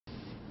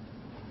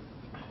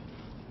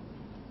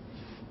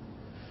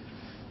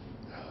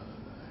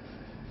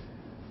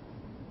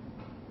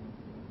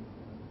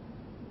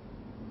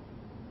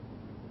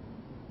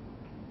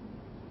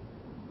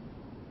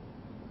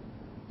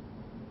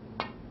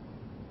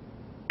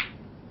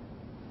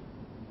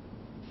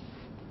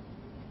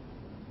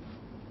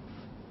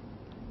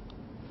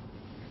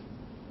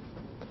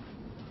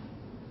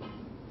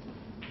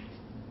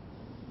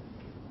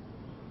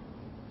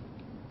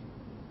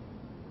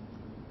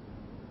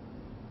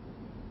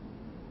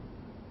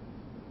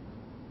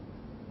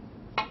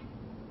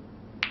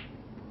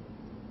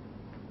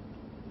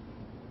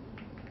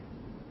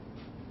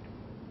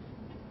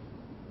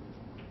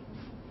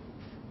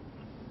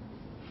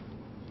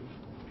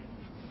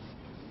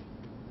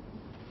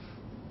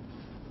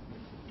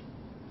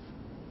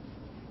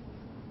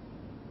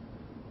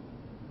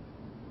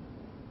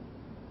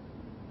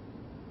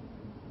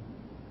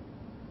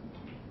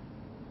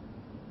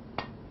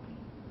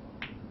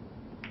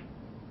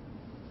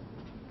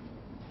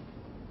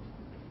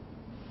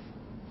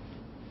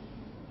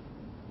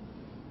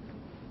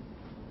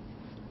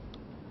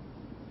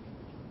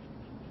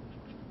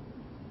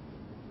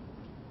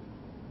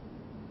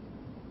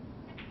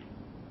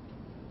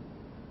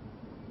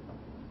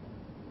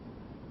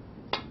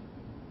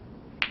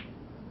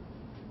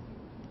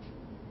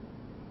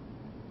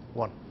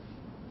1.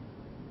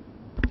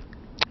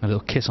 A little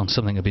kiss on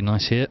something would be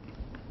nice here.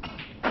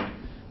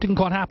 Didn't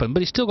quite happen,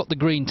 but he's still got the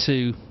green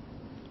to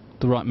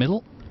the right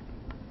middle.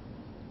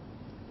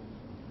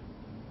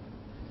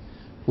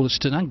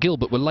 Woollaston and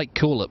Gilbert were late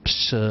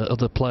call-ups.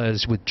 Other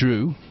players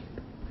withdrew.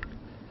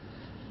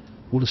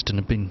 Woollaston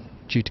had been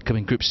due to come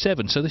in Group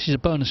 7, so this is a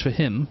bonus for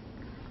him.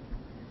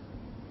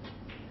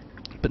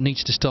 But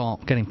needs to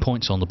start getting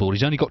points on the board.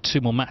 He's only got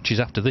 2 more matches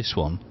after this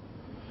one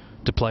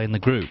to play in the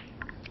group.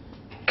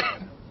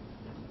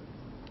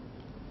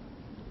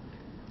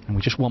 And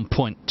with just 1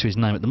 point to his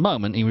name at the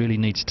moment, he really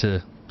needs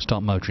to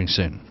start motoring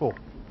soon. 4.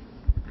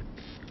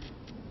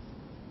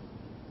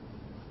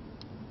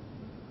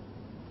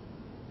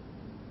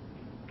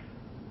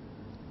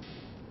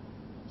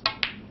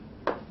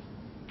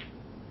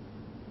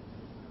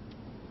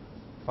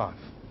 Five.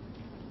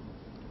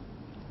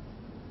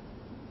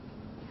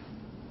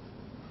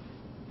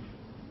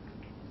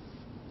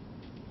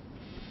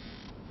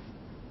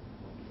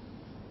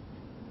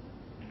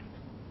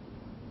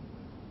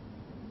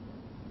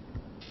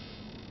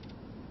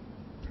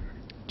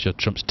 Judd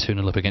Trump's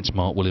 2-0 up against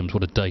Mark Williams.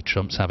 What a day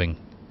Trump's having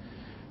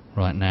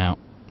right now.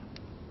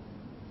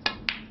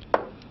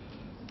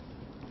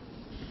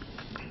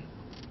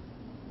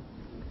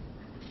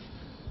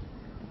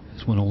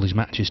 He's won all his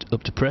matches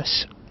up to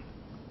press.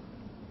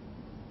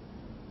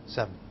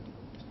 7.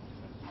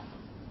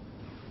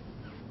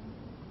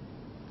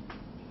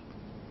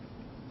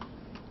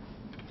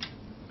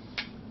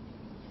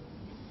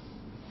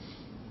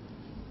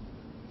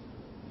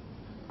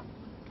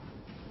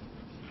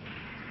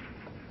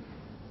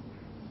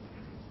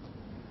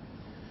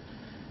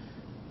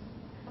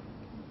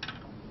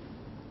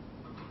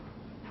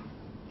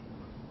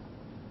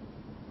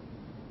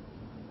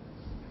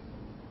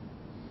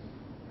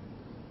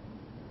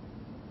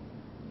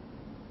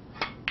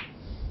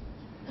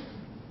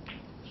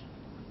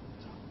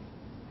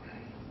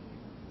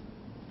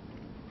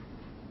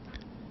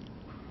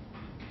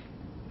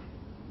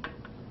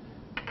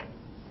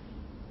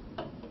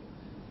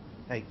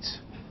 Eight.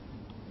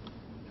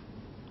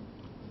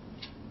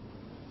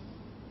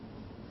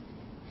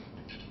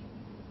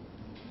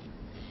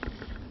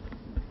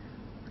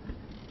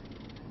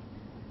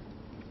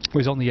 Well,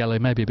 he's on the yellow,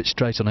 maybe a bit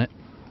straight on it.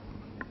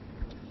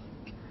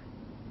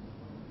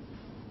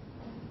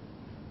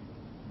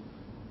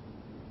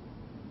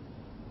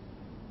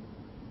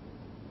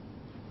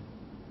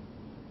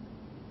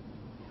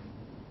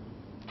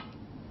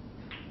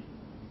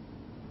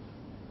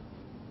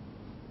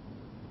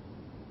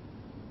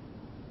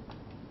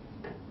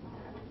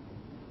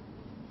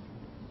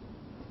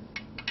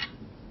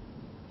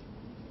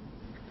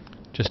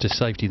 Just a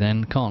safety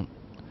then, can't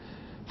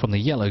from the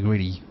yellow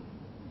really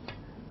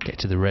get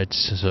to the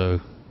reds, so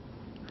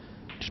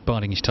just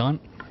biding his time.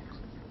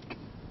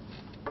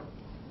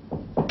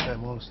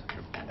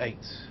 8.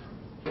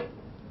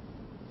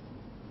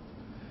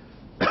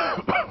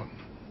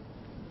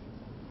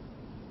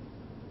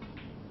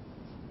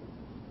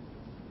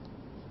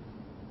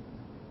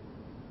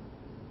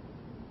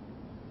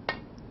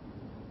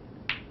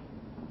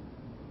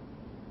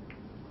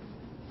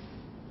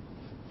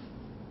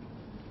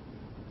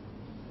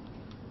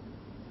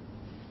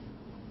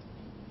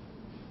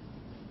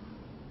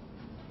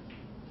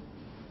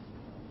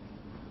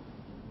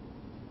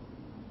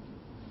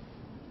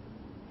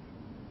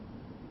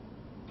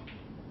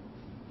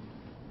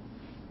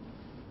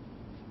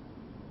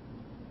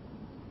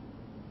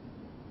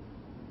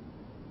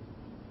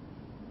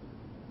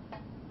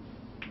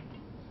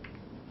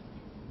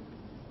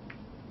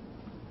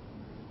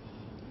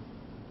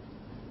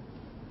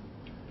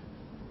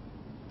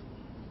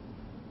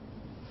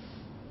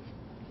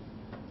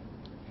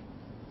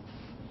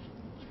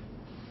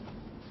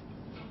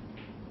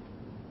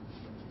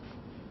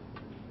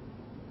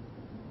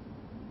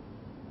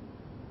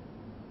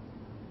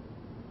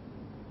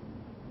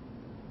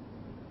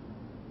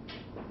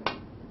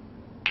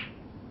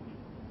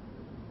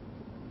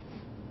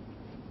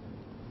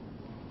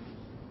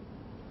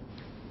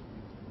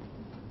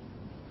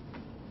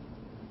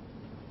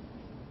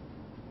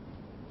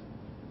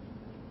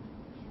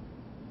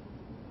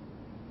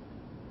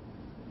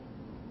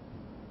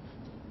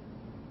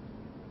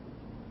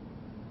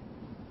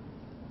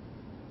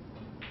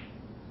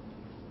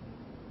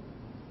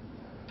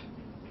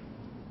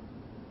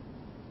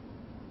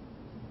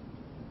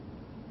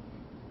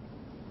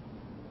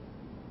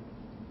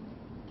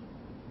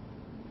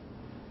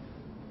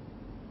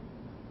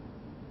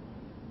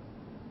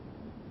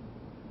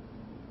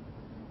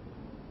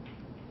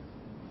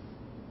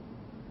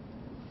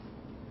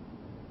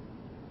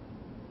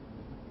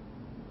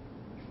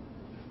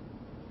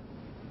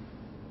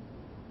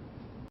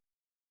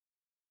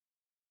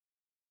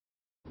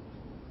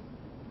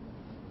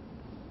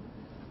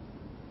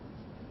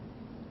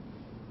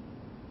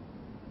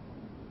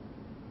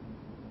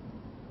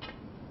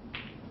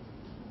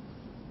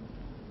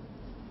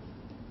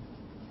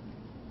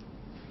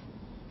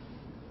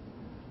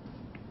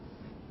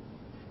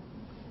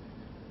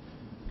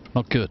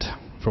 Not good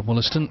from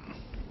Woollaston.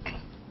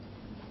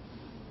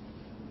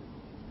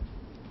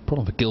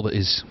 Problem for Gilbert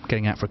is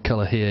getting out for a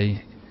colour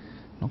here.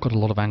 Not got a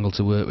lot of angle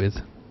to work with.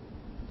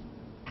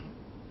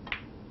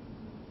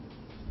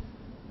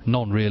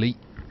 None really.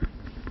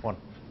 1.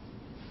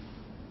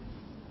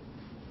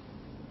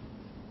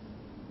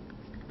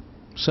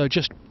 So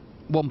just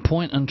 1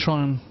 point and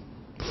try and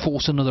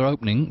force another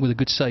opening with a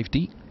good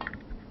safety.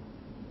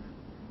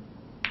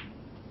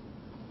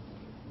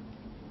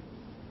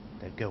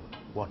 There you go.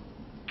 1.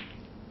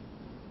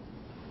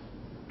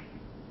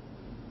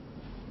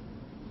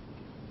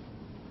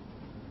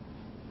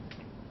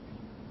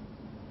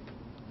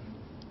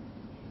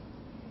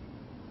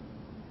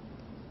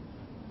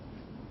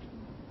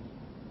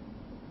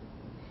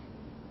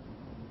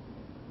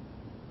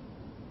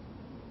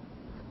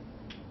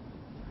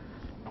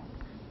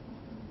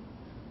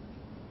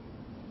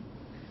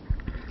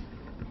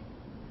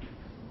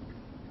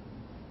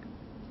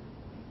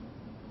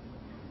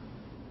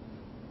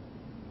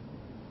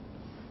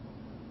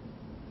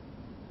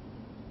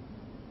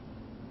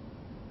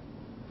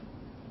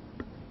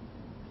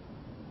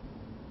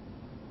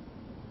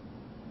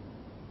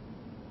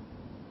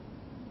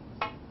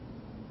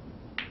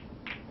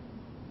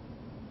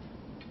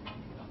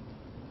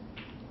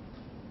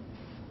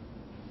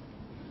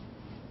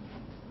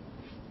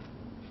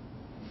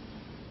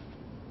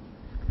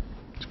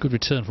 Good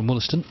return from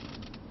Woollaston.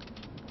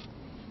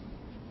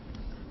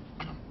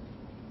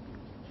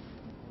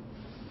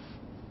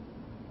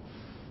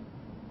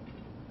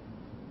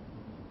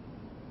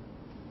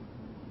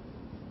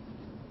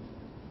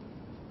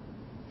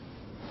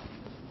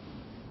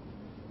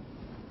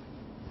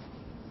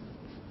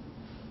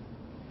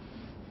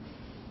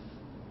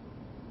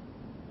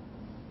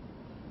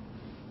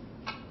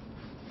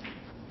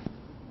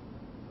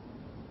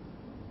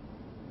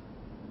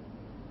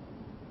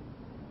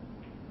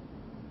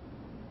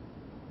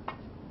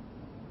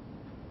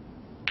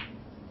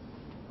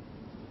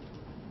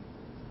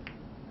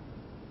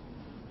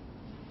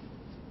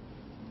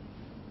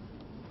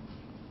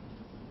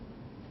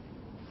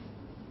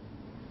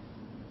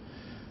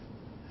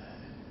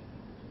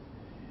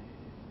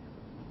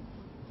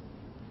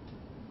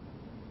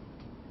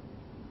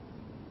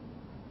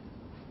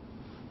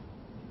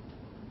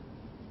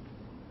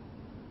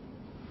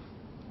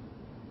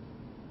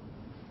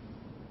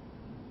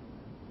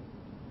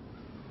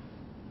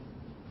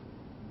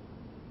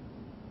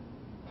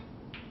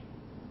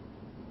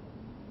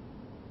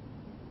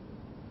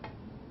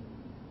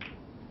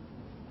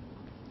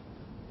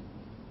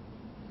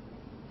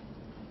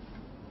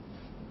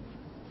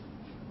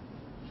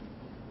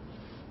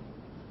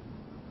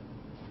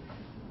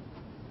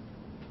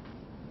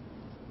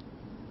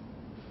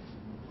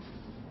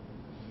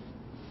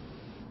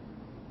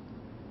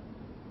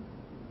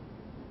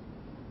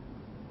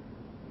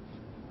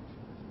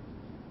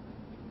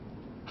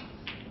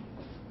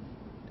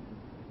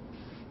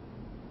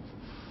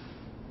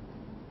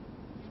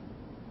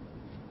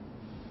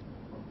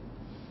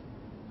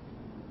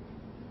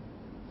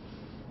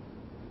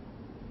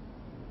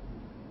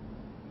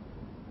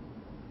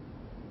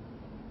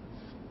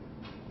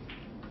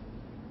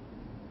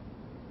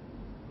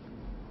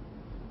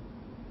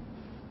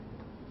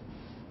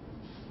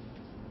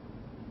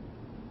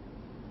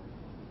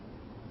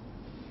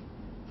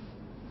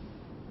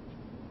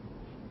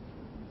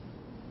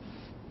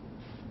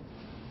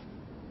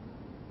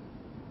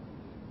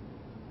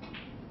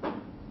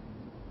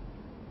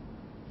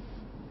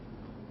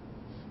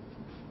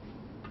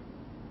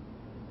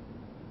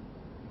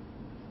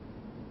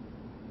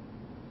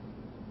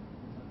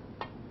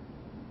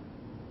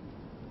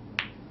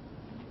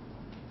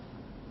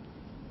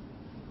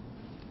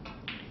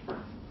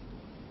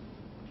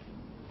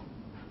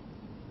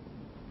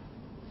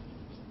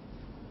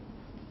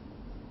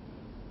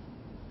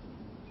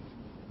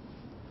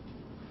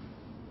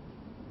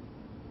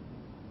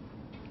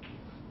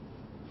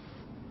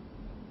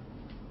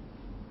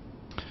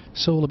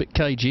 It's all a bit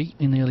cagey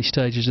in the early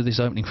stages of this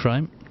opening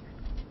frame.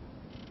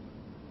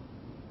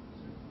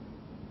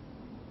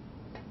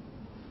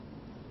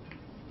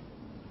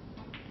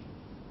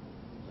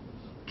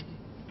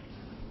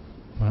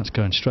 Well, that's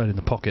going straight in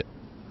the pocket.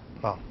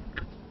 Oh,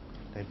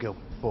 there you go.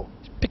 4.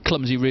 It's a bit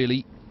clumsy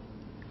really.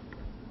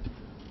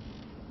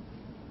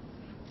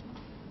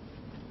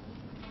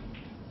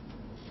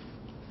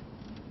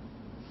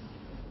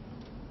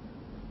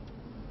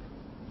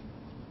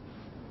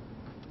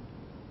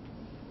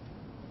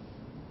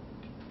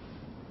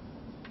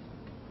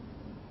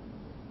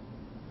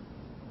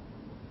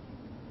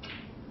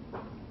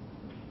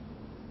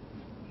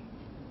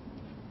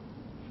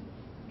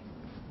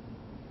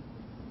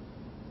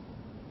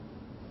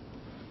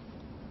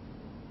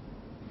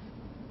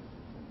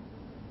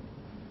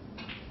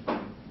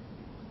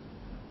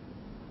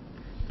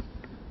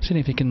 Seeing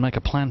if he can make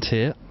a plant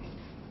here.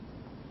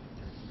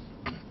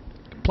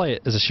 Play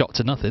it as a shot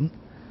to nothing.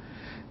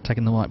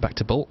 Taking the white back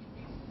to ball.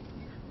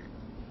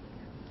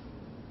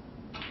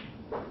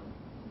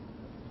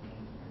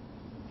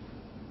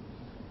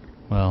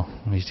 Well,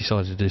 he's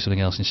decided to do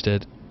something else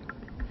instead.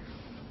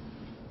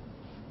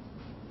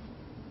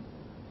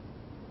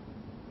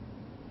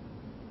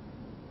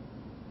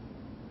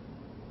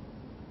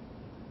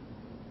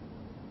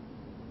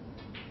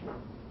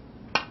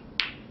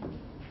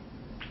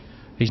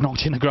 He's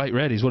knocked in a great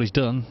red, is what he's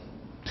done.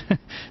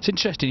 It's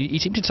interesting, he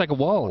seemed to take a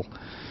while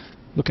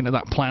looking at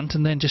that plant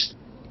and then just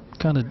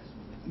kind of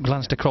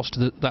glanced across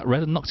to that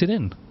red and knocked it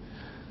in.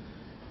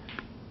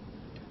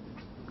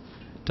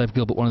 Dave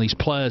Gilbert, one of these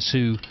players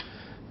who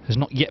has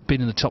not yet been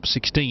in the top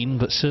 16,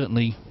 but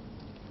certainly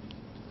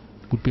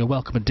would be a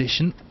welcome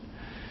addition.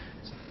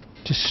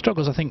 Just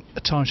struggles, I think,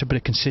 at times for a bit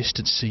of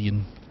consistency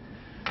and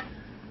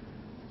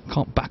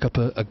can't back up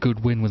a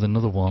good win with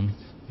another one,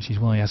 which is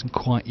why he hasn't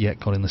quite yet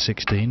got in the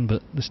 16,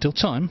 but there's still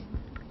time.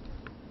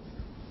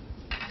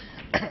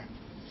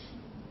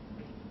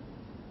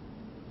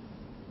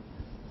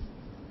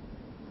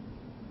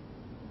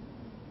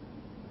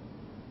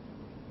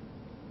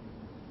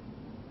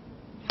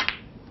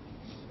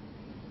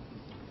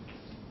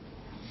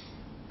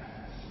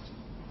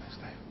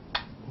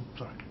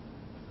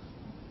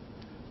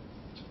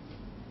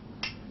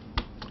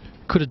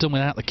 Could have done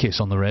without the kiss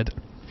on the red.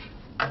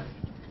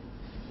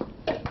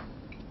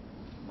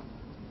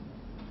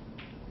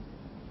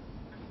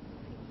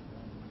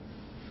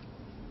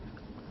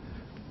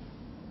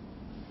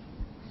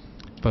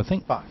 But I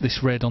think this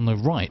red on the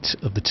right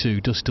of the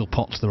two does still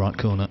pot to the right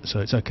corner, so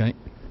it's okay.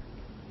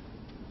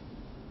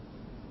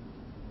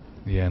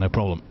 Yeah, no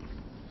problem.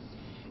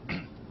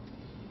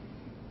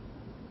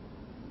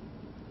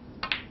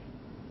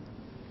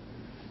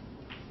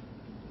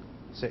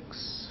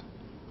 6.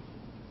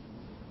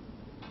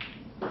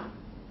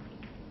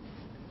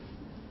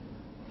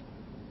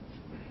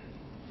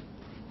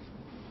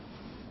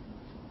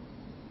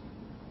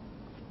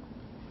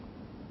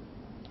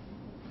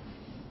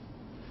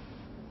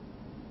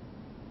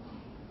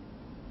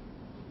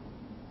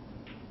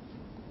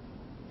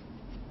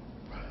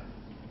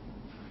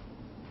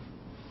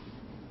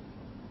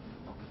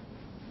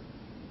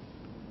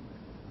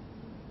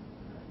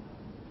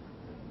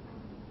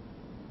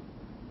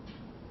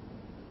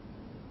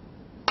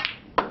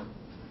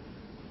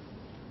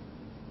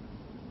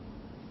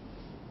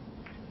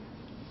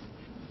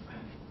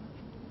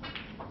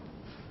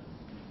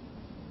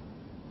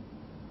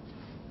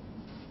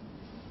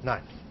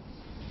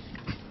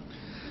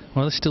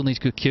 Well, this still needs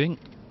good cueing.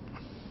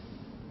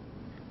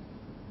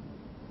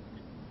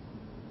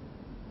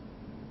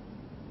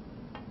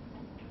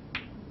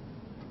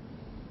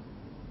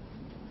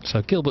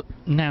 So Gilbert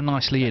now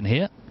nicely in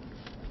here.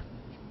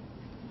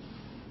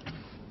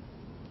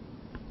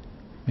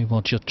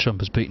 Meanwhile, Judd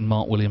Trump has beaten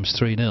Mark Williams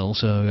 3-0,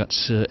 so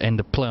that's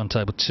end of play on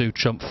table 2.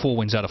 Trump 4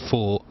 wins out of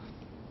 4.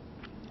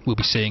 We'll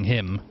be seeing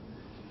him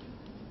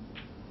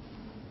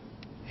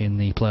in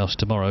the playoffs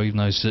tomorrow, even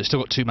though he's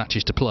still got 2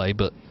 matches to play,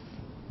 but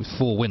with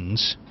 4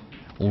 wins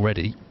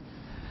already,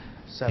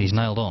 7. He's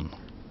nailed on.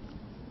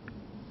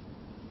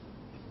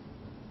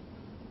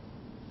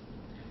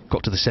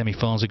 Got to the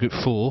semi-finals of Group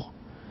 4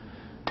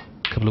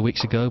 a couple of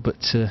weeks ago, but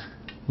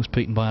was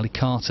beaten by Ali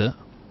Carter.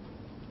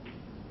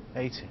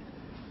 80.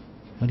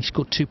 Only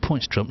scored 2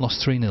 points, Trump,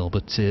 lost 3-0,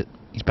 but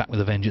he's back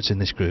with a vengeance in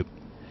this group.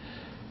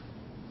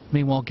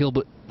 Meanwhile,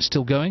 Gilbert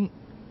still going.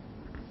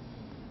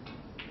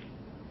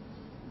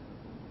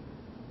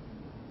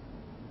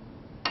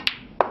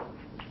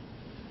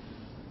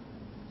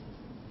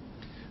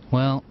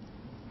 Well,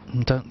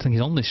 I don't think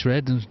he's on this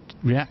red. The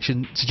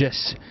reaction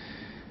suggests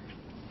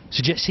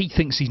he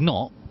thinks he's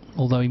not,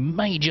 although he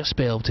may just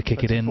be able to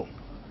kick it in. A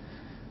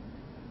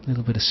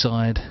little bit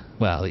aside.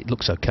 Well, it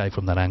looks okay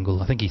from that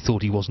angle. I think he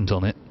thought he wasn't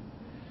on it,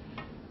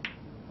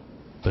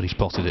 but he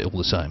spotted it all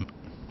the same.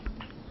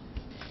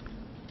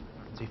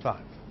 25.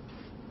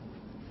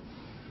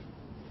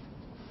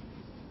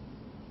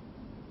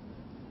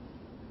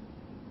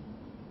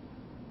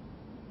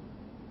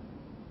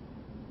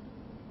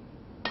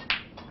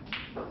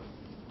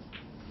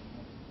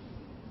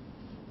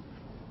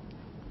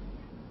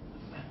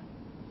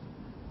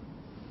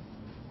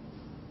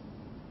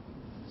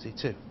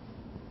 C2.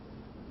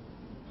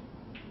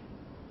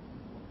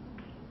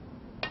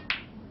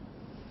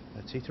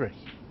 33.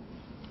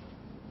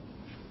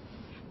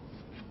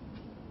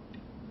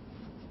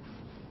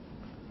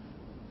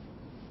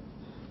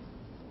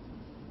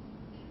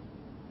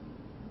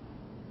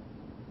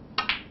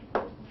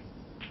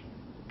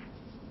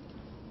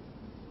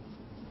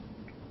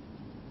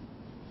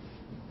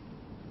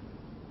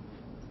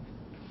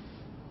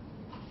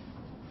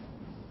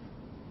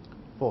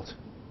 Fourth.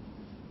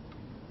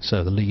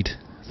 So the lead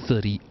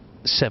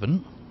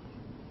 37,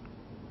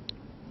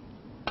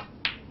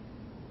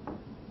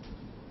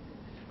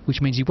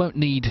 which means you won't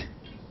need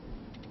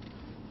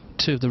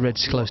 2 of the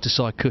reds close to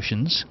side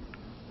cushions.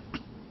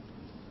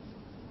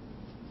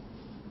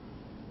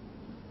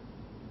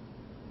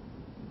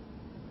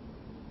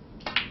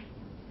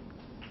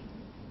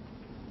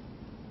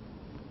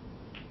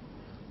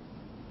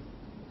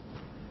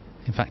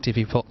 In fact, if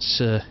he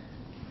pots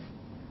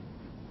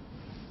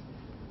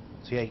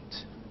 8.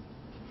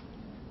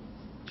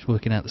 Just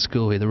working out the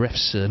score here, the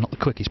ref's not the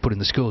quickest putting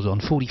the scores on.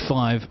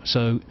 45,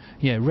 so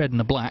yeah, red and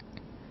a black.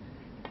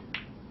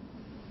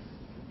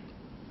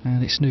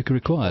 And it's snooker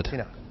required. You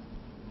know.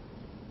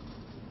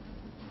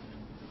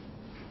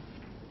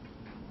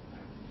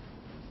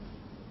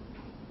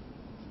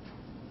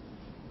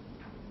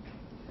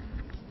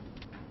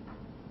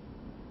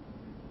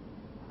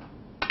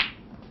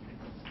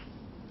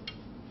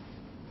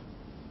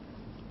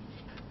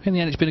 In the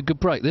end, it's been a good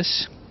break,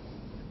 this.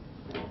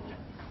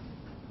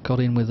 Got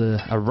in with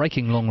a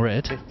raking long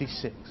red.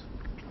 56.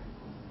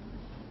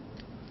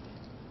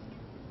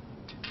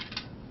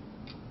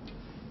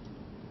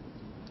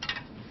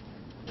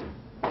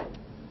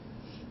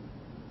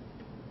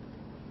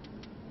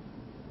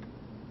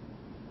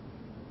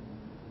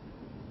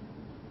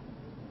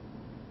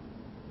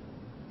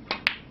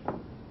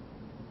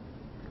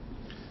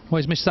 Well,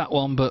 he's missed that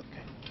one, but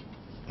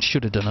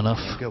should have done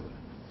enough. Gilbert.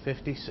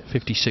 56.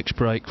 56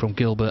 break from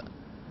Gilbert.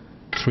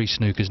 3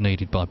 snookers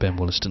needed by Ben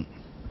Woollaston.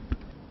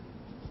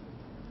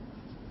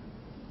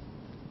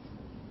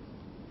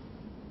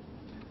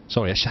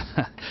 Sorry, it's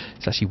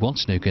actually 1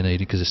 snooker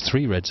needed because there's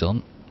 3 reds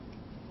on.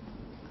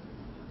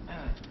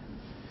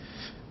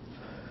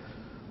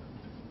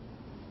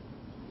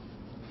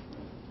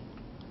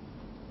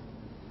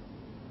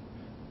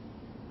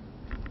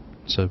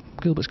 So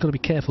Gilbert's got to be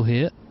careful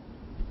here.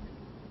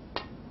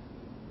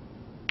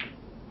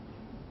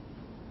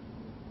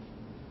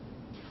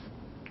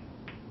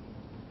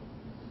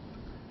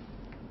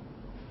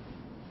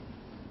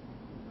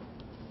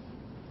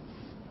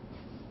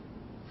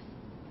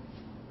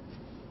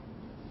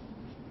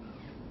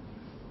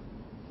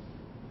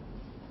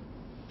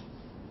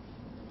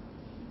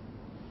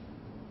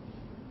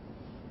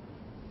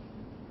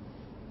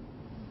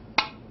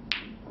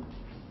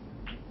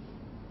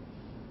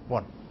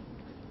 One.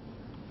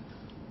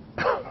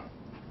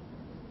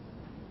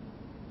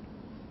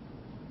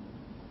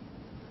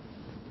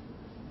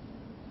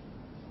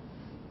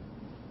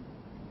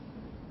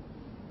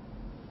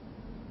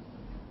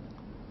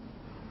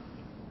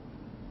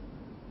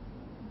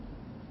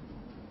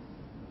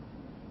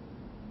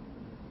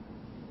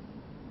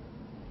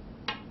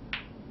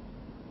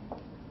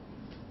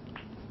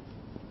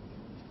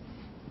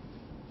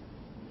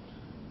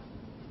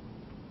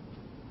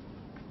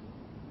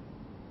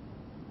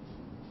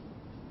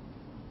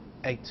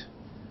 Eight.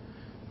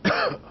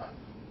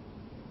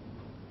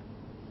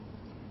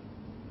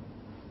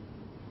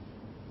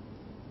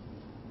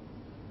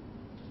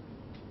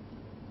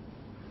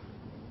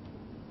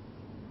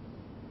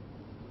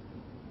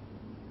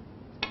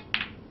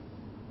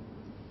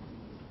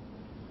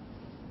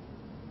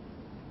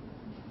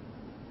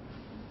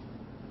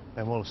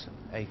 Ben Woollaston.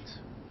 8.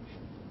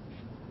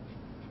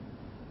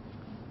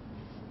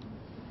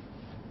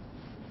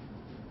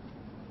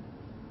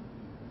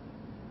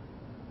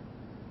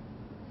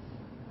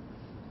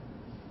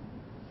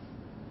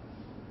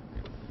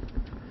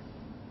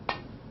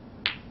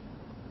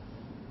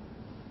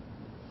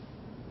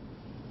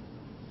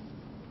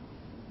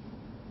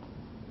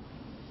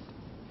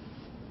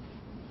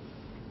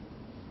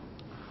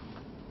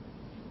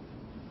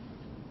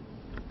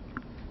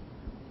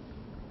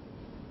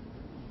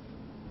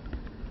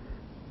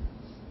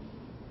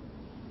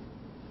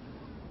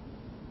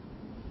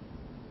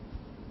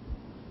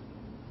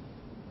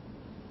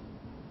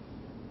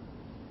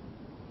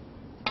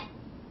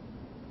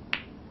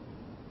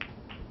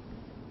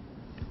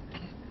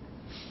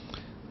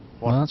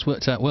 Well, that's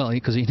worked out well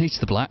because he needs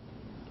the black.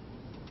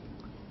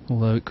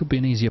 Although it could be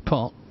an easier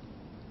pot.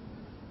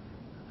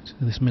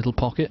 To this middle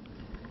pocket.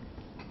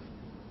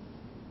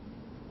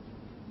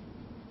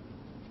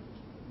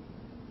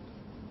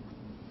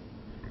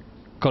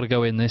 Got to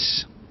go in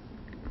this.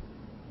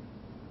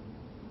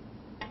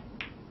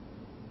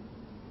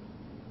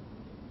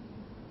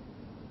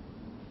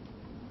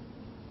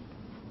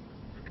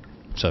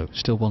 So,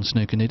 still 1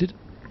 snooker needed.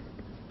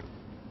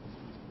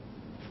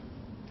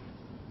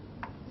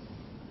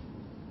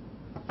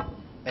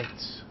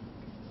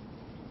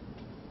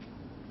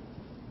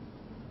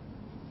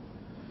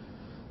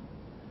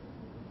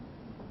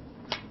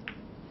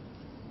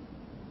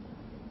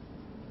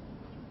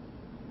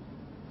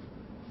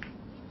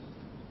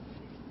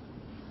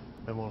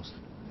 Almost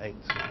 8.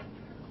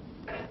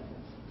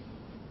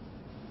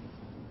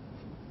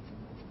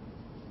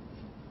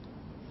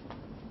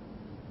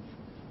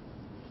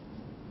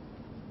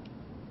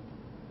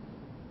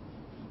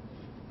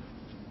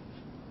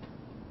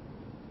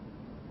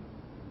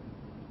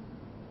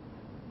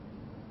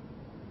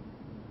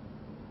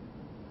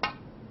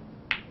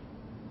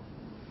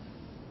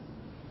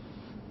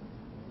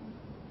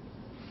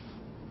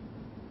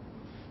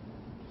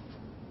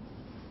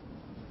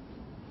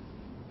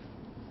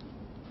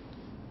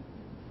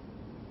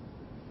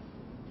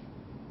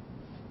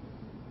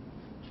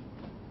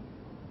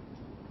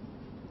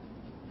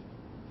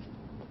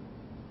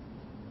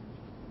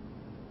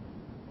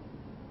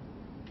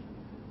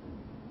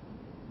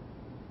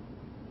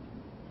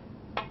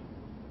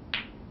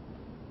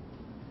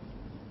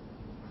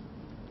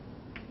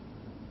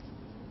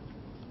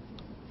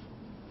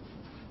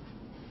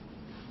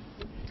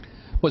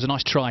 Was a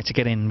nice try to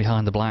get in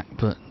behind the black,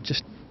 but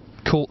just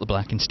caught the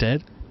black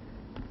instead.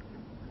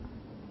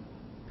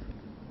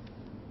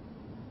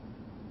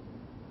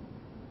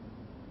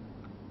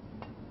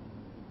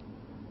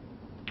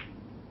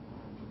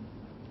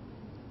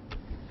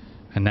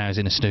 And now he's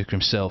in a snooker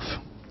himself.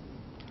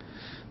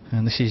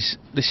 And this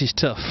is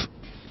tough.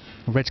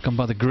 Red's gone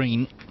by the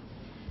green.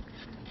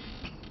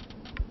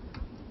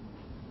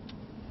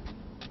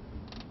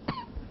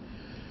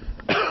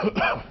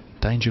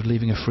 Danger of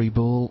leaving a free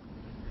ball.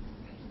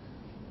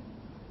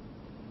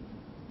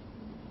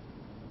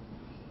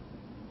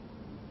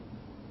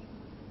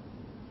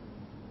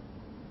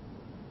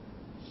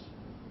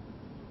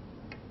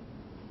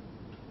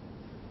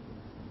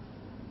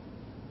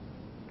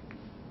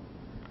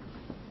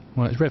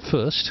 Well, it's red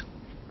first,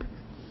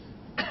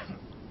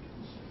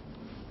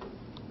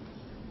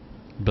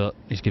 but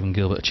he's given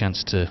Gilbert a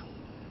chance to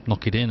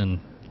knock it in and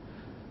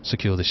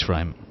secure this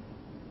frame.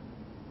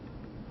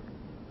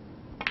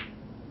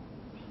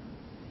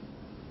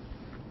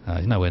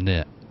 He's nowhere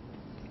near.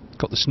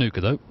 Got the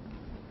snooker though.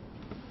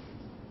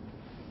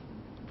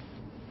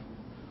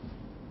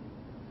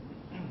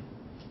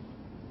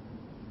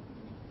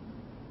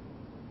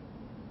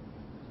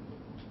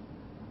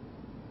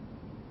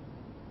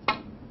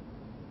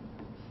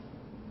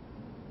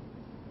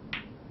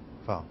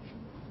 Foul.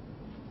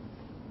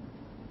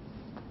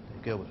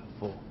 Gilbert,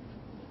 4.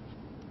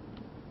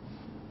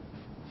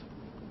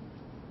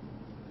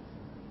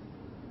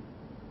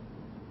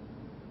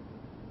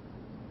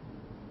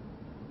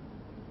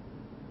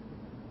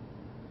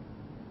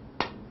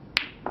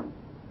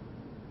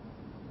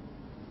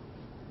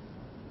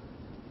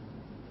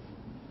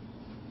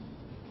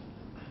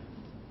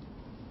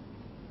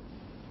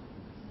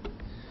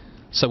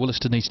 So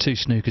Woollaston needs 2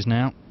 snookers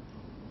now.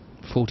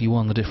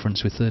 41 the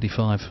difference with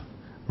 35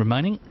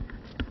 remaining.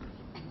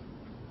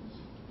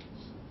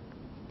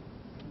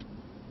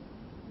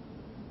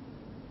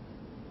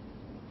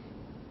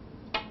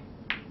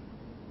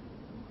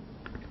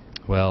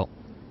 Well,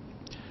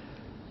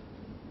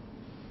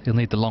 he'll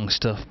need the long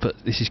stuff, but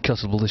this is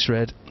cuttable, this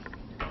red.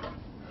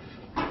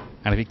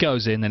 And if it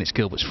goes in, then it's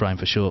Gilbert's frame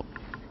for sure.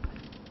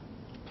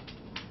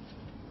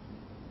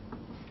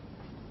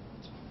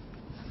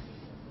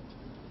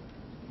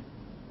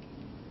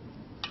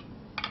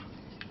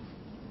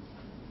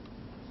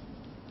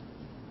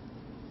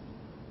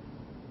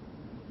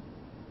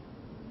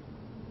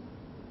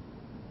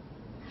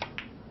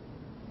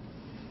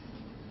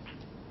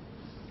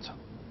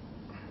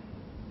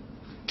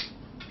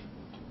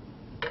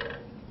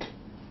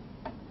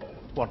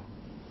 One.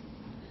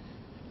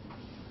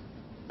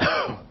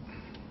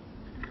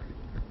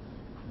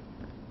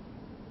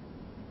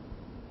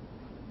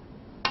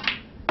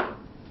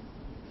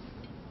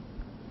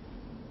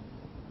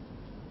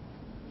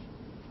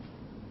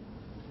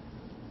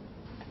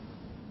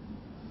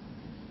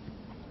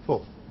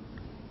 Four.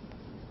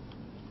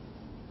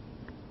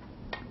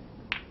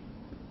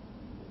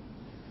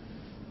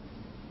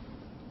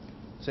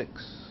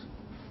 Six.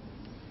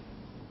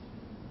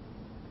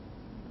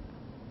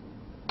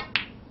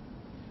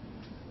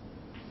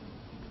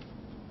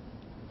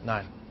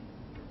 9.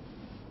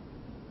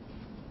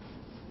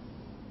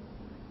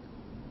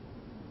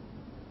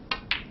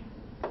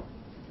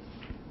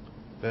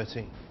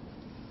 13.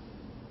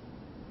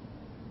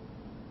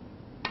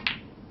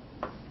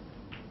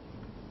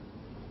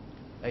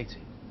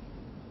 18.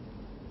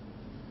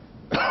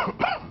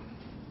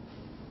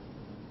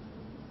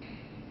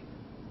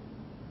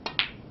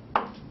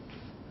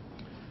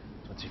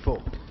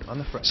 24. On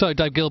the front. So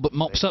Dave Gilbert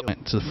mops up to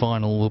the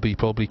final. Will be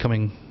probably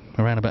coming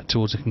around about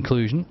towards a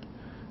conclusion.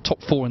 Top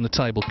 4 in the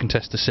table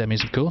contest the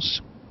semis, of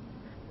course.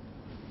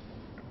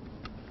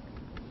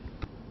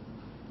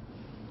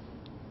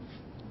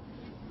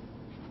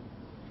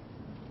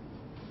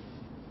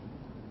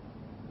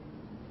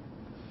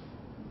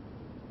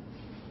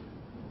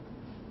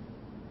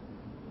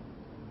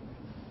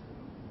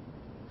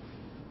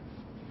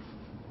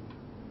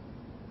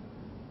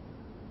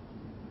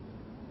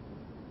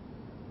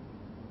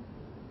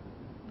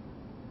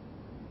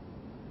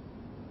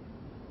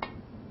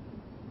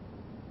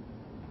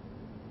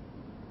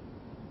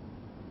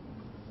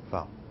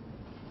 Foul.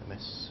 A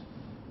miss.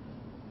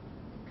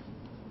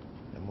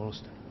 And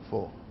Woollaston,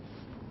 4.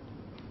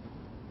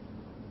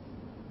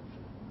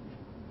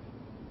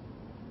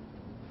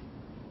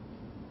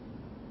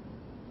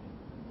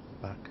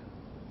 Back.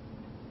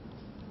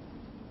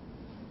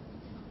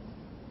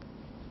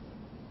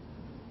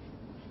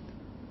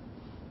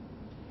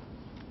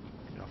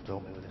 You have to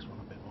help me with this one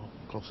a bit more.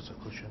 Closer to the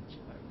cushion.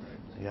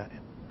 Yeah.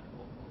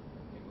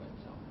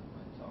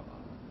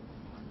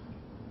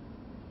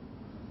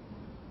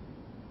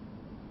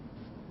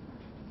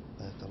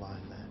 There's the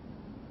line there.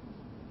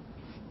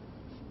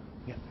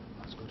 Yep,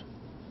 that's good.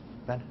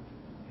 Ben?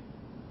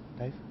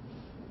 Dave?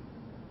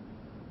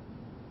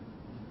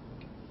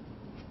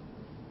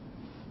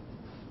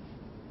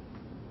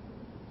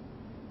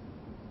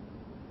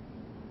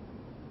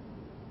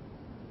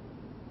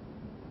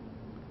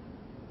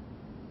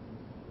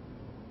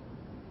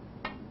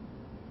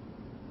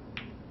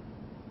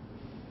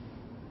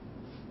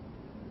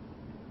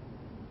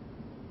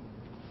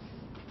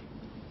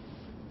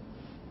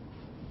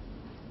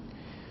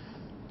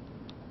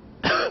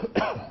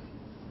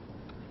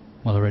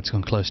 Well, the red's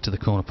gone close to the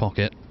corner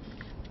pocket.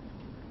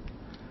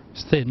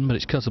 It's thin, but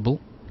it's cuttable.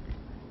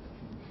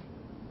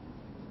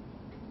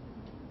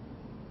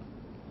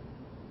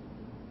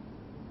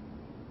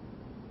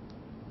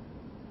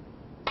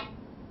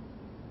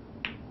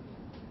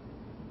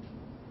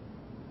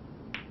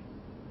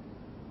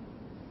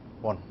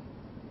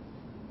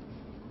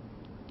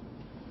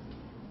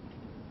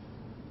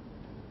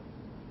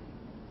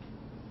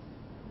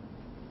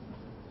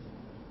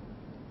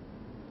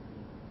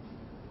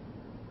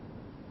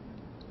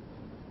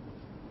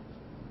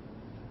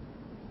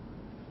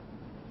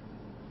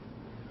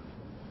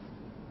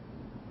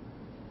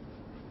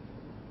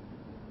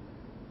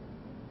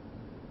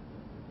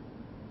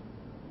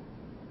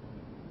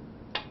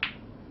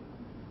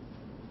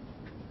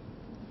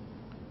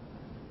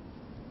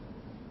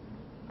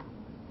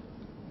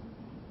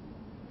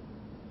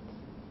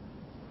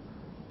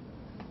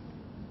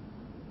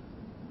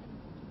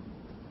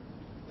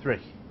 3.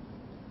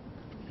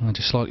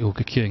 Just slightly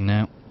awkward queuing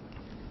now.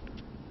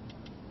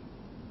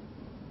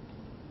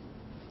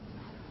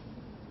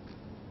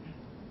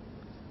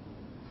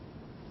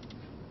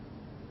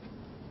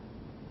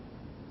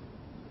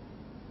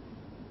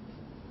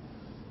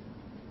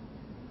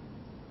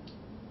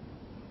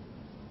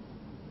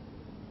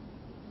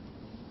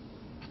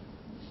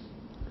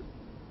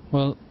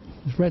 Well,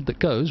 it's red that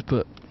goes,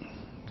 but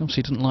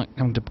obviously doesn't like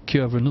having to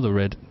queue over another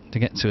red to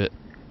get to it.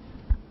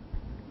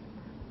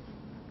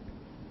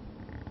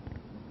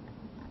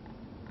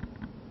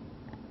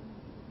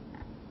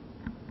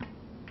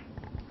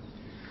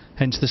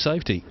 Hence the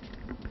safety.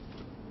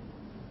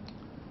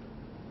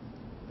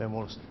 Ben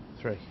Woollaston,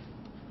 3.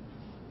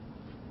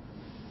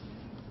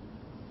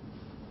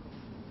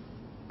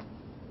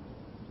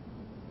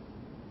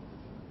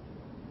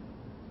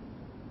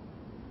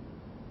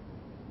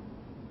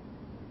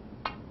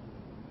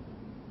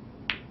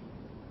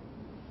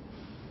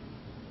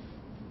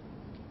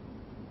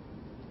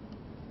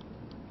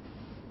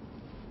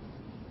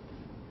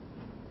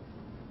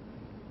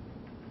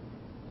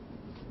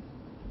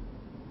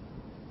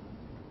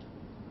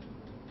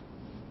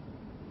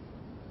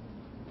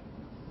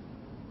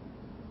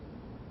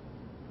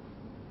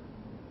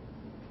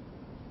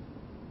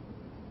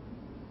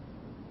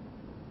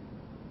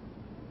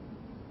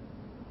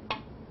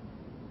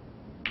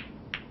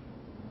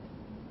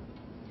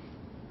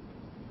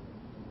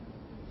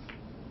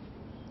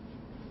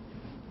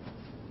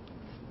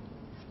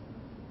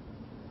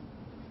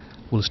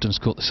 Woollaston's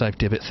caught the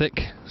safety a bit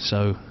thick,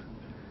 so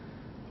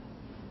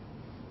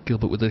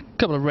Gilbert with a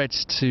couple of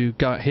reds to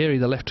go out here,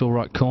 either left or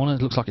right corner.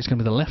 It looks like it's going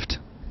to be the left.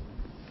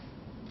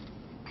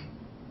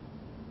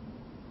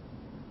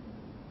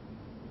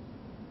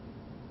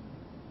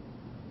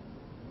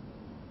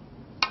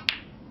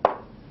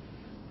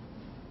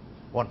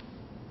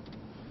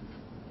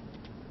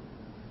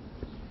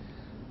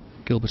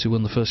 Gilbert, who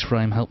won the first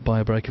frame, helped by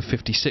a break of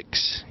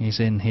 56. He's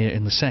in here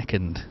in the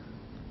second.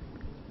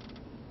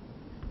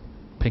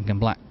 Pink and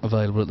black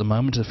available at the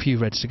moment. A few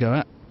reds to go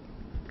at.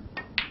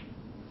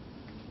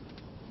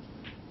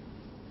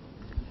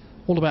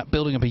 All about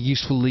building up a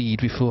useful lead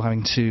before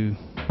having to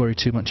worry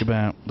too much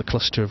about the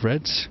cluster of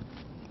reds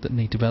that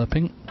need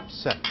developing.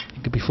 Set.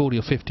 It could be 40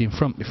 or 50 in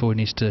front before he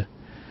needs to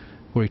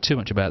worry too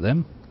much about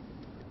them.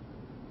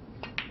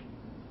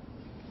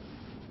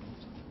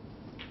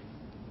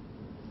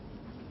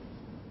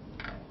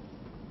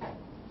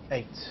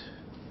 Eight.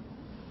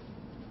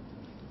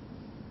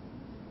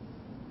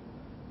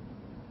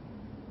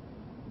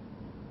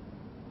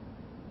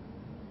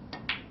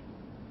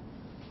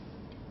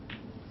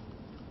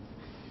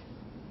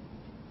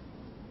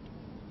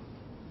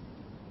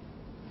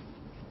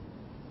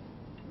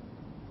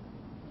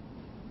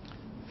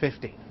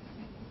 $50.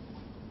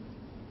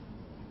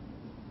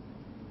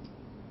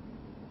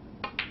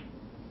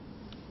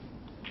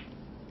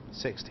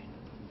 60.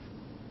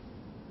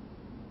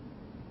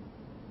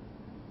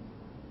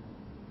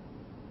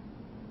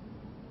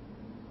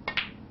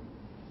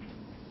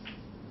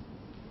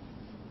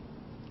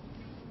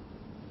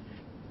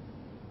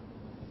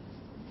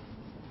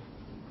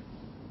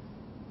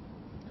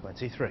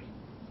 23.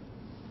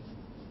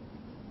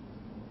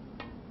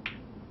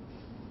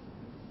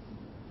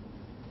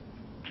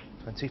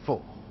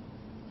 24.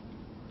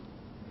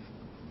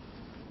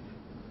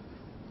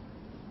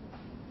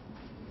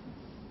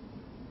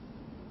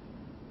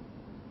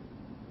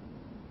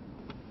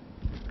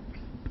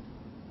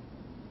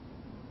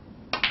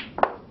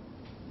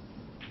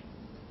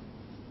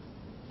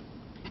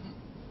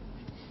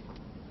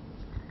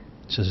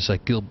 'So as I say,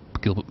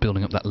 Gilbert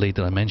building up that lead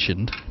that I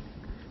mentioned.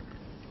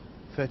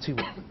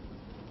 31.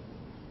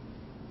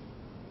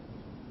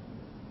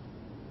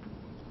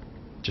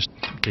 Just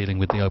dealing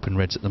with the open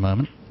reds at the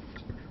moment.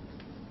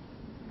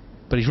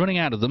 But he's running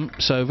out of them,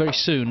 so very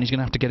soon he's going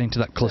to have to get into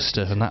that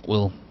cluster, and that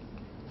will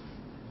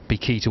be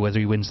key to whether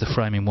he wins the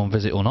frame in one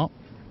visit or not.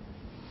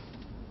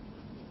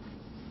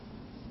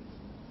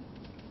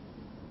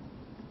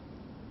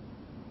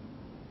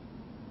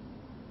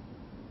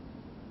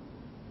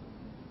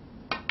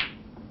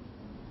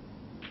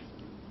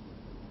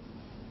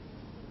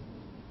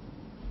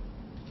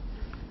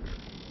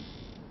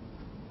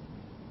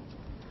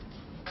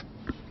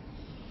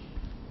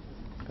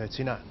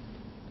 $39.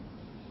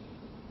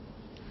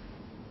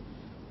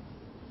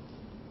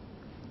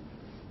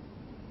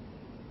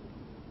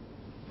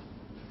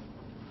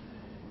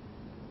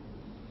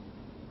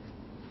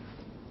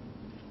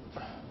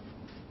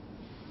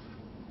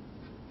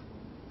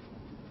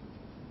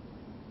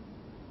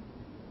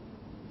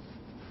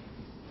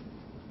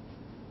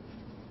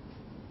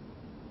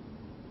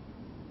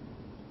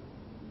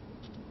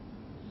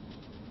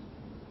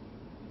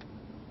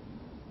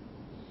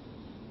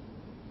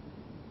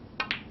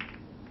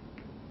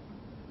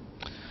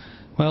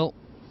 Well,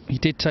 he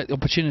did take the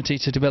opportunity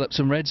to develop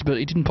some reds, but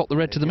he didn't pop the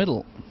red to the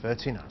middle.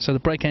 39. So the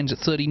break ends at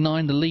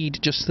 39, the lead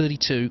just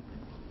 32.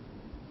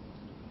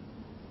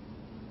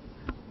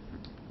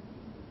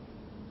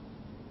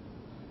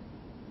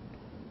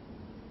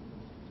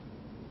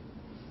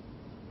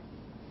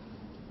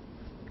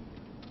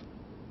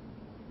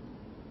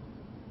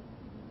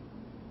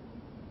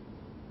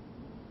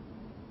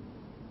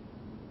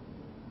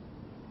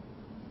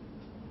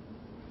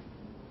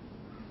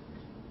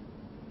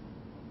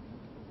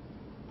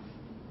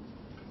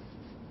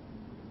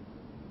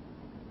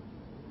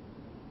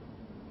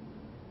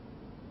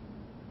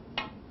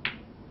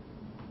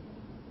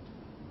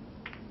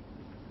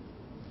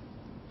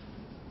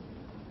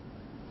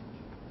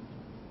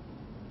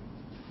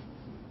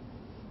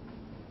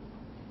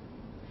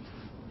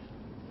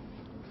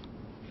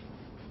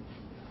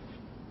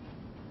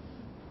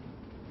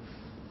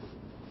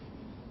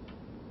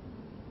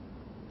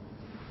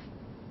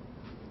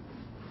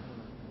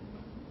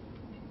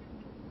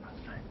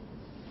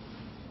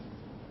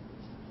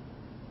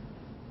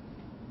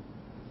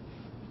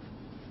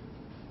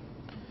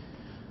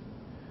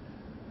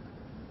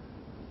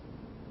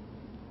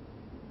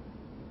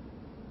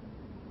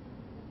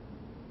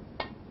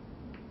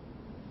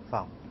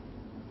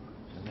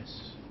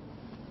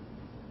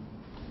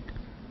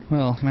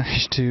 Well,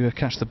 managed to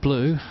catch the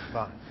blue.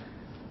 5.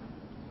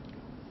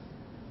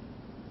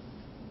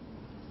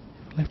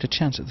 Left a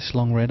chance at this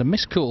long red. A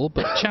missed call,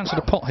 but a chance at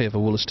a pot here for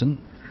Woollaston.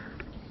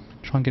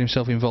 Try and get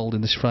himself involved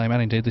in this frame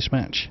and indeed this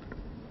match.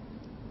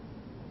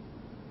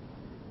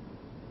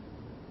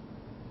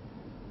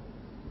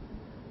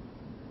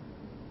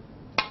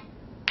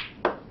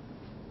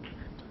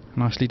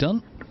 Nicely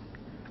done.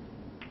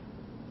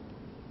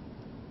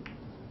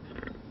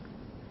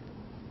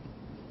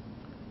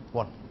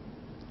 One.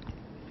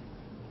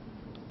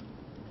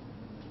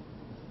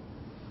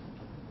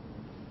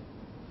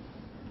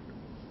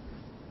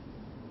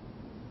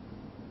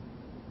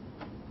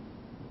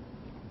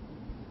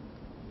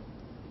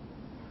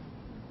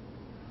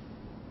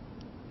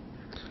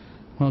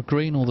 Well,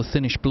 green or the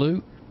thinnish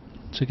blue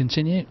to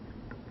continue.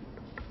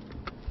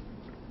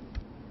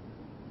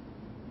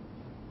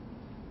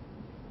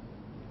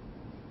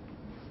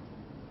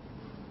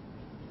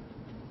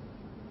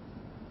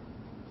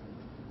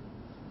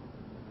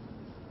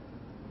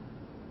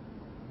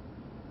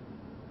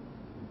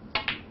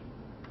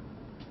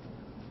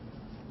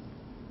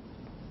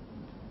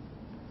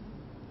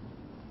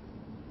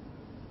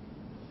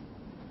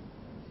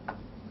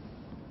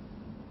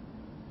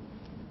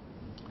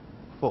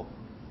 Four.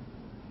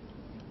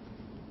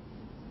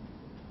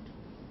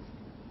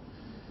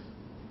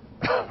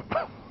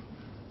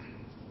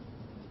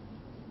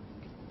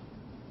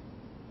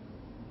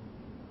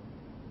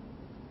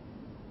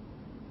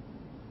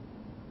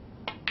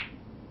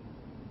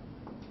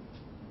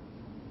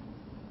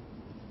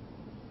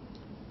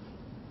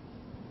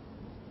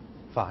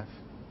 Five.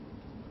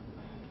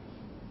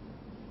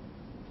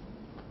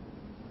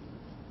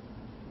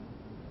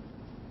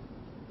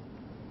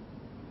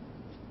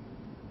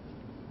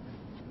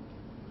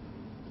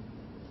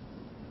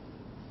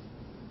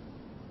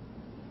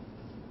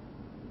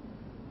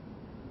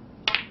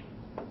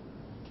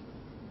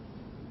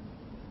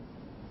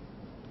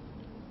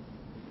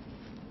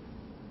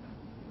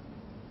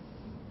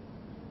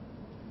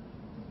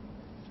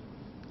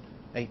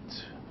 Eight.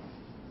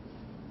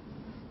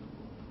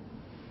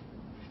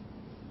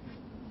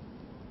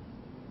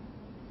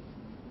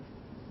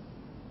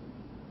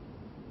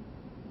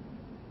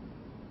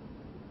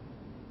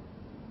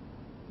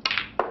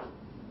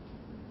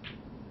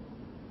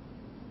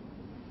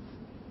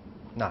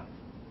 Nine.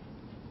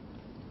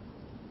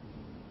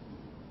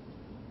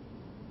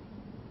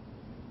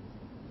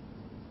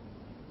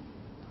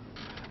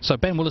 So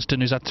Ben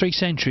Woollaston, who's had 3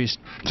 centuries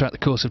throughout the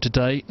course of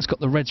today, has got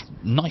the reds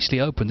nicely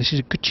open. This is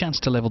a good chance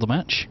to level the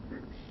match.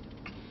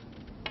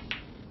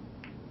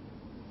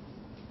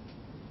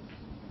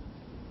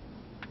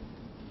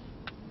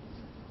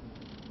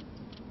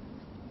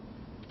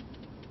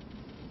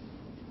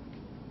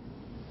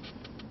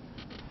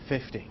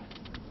 $50.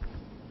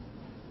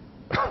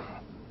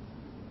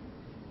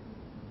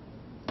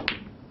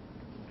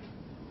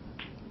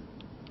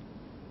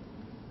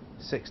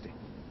 60.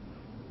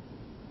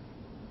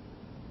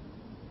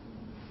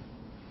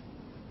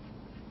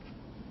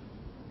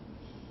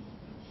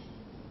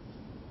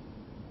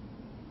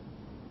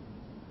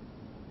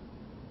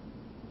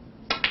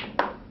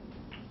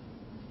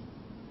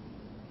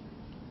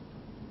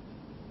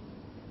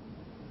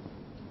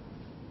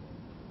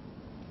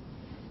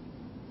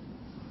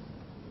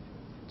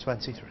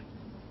 23.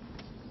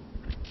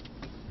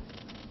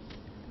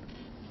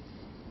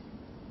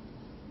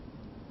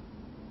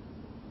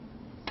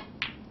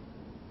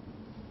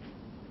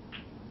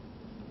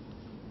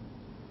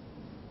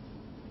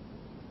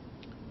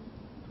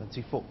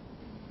 24.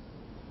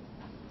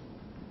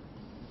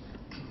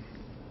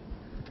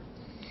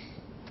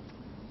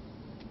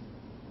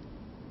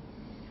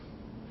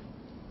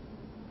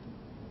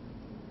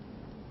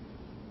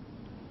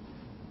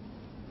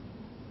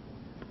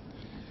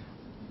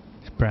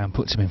 'Brown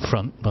puts him in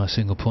front by a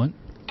single point.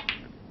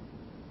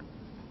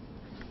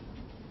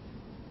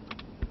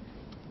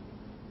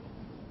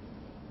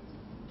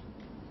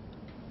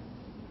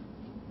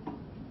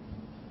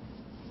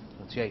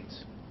 28.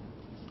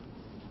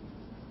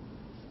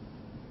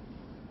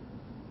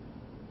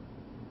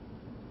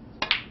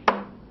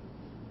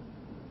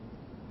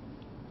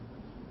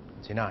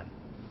 29.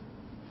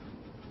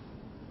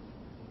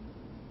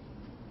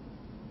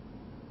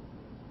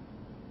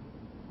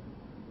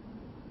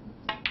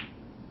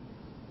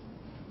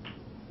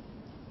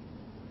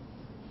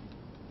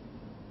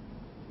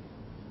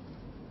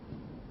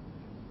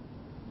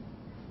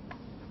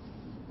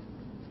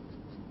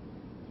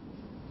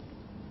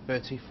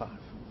 35.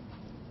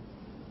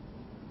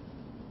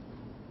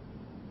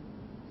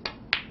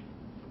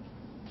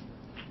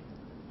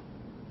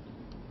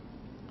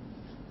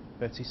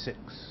 36.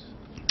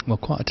 Well,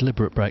 quite a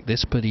deliberate break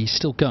this, but he's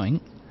still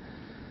going.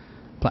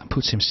 Black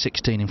puts him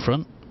 16 in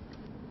front.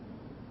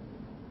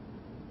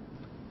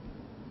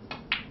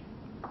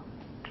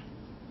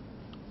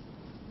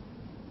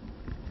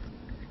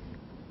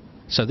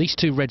 So these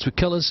two reds with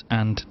colours,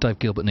 and Dave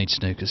Gilbert needs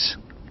snookers.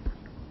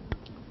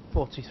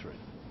 43.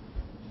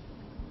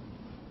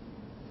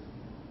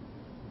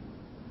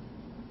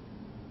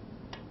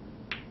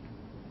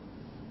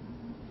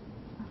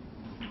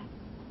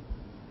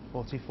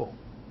 44.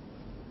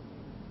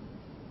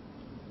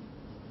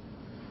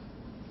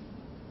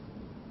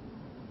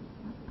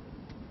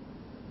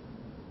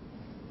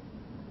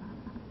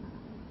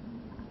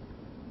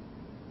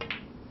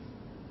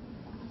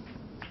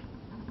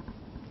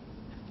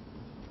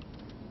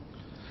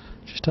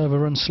 Just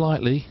overrun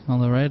slightly on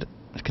the red.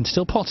 It can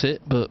still pot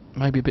it, but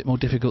maybe a bit more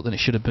difficult than it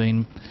should have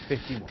been.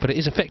 51. But it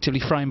is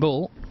effectively frame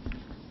ball.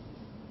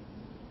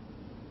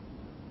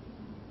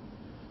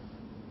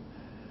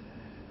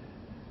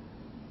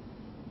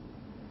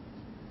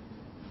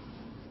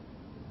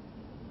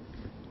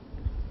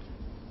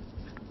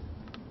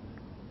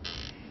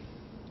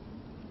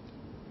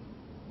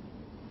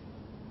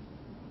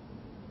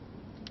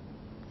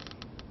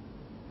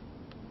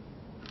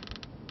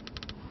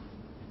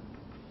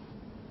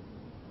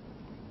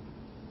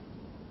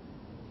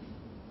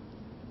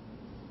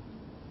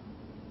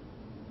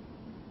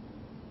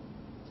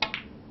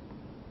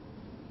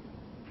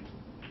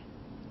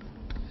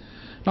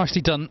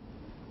 Nicely done.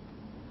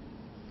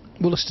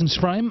 Woollaston's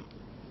frame.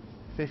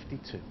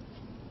 52.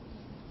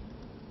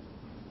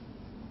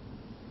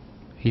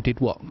 He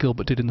did what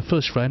Gilbert did in the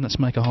first frame. Let's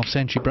make a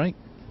half-century break.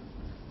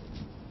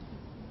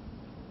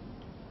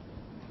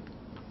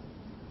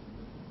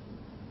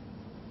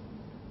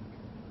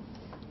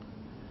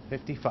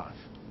 $55.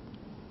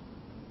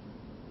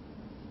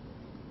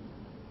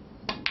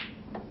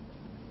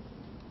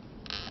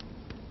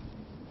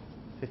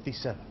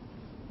 $57.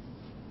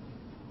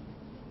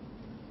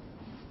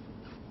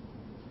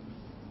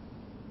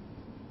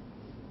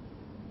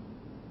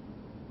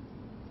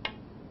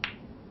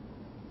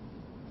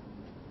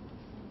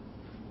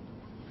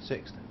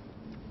 $60.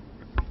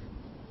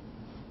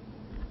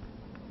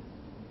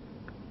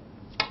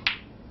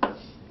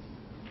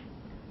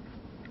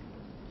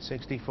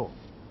 $64.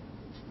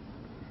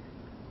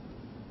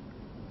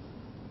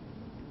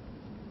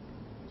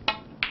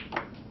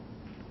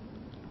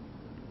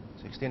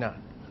 $69.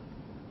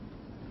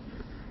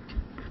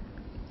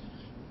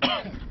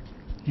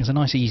 He has a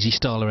nice easy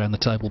style around the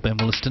table, Ben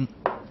Woollaston.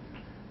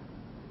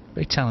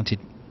 Very talented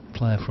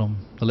player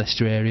from the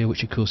Leicester area,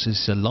 which of course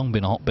has long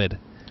been a hotbed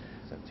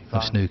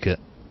of snooker.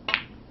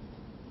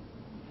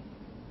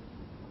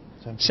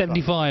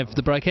 75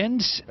 the break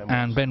ends,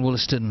 and Ben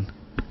Woollaston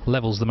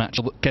levels the match,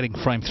 getting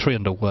frame 3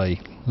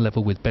 underway.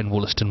 Level with Ben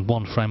Woollaston,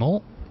 1 frame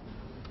all.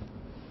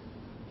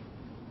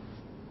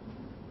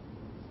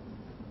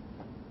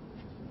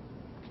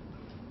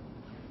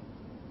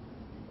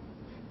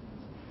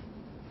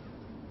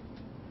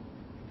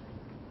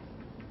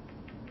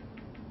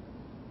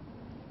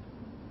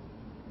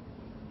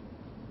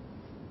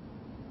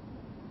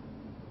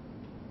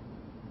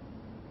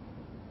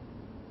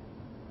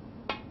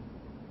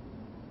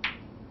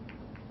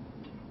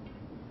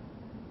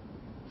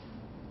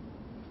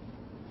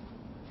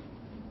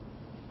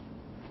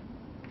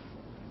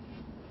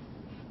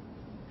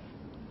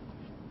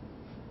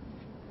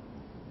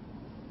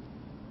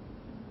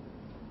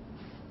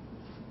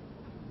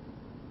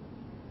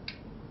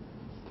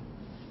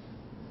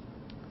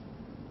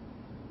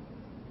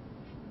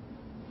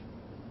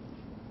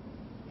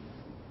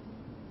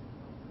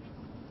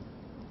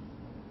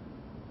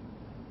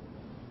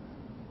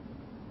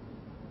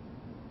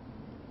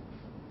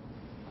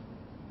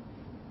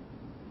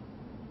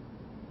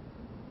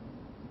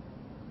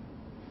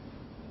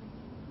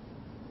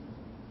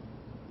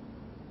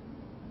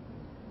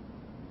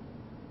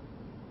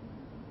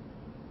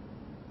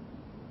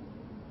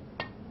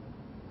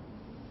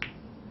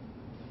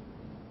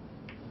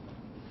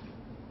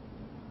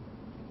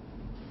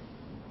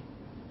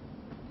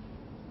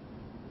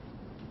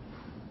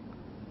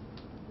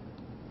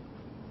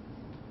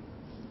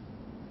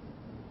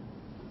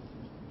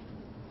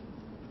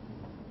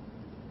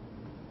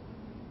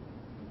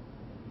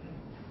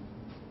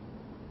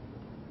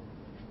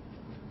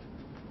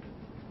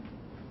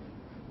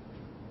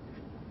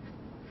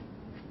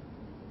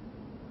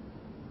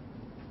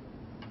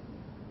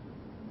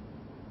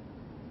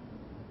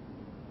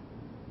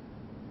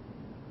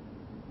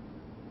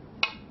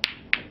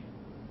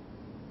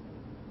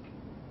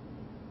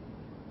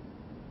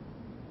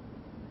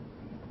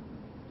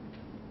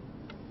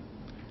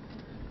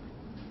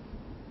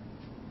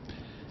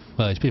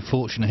 Well, he's a bit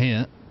fortunate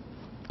here,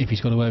 if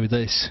he's got away with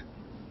this.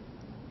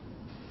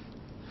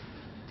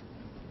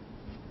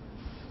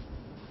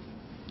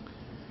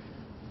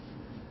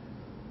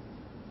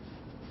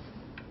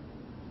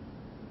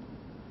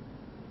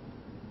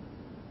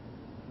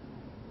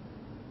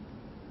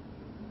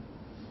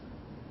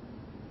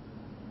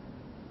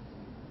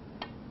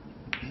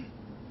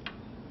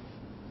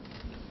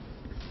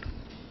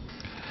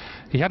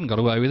 He hadn't got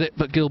away with it,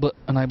 but Gilbert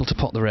unable to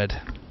pot the red.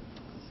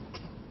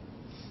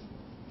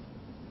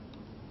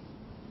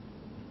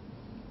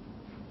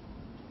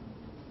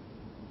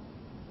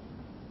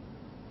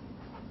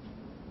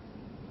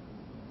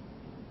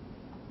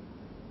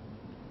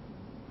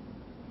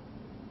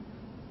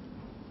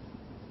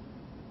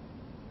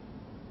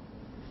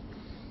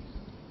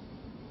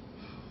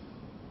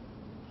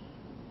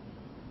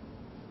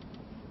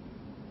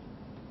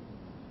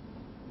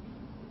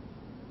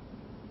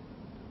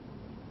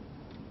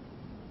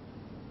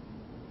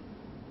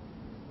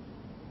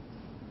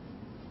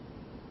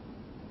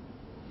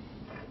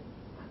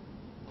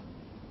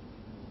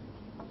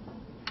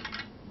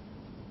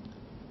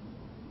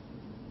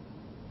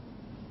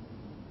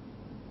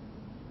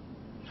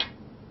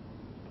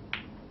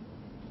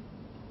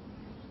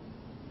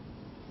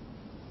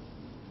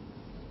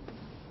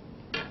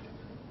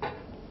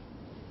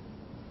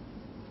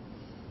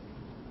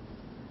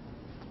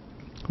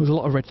 There's a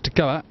lot of reds to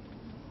go at,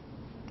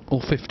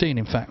 or 15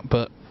 in fact,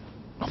 but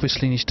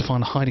obviously needs to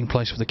find a hiding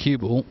place for the cue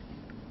ball.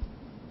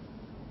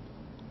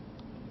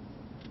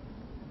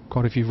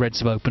 Quite a few reds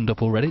have opened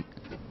up already.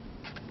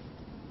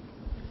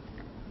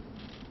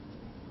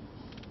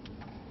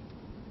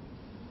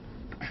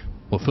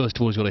 Well, first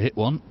of all he's got to hit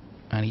one,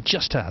 and he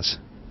just has.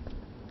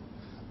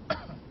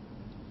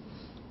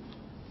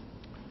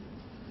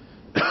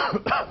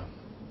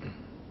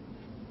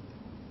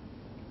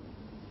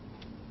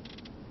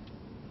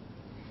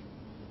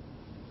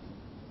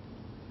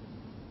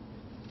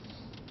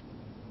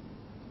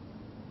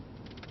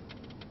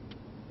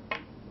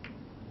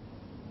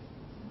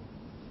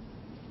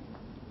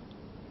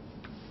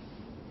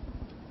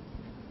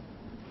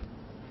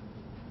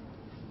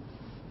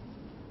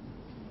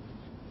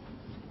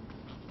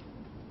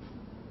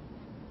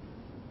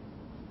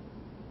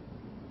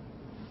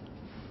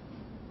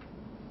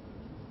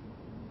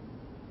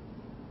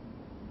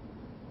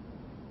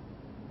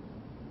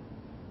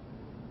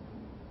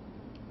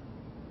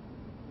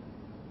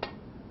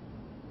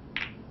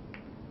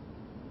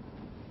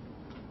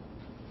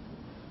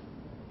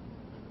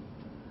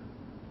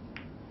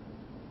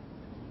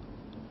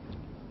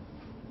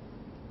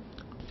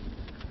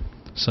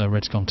 So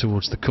red's gone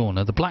towards the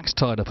corner. The black's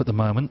tied up at the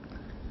moment.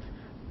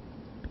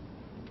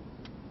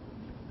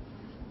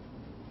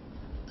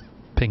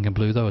 Pink and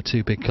blue though are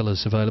two big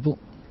colours available.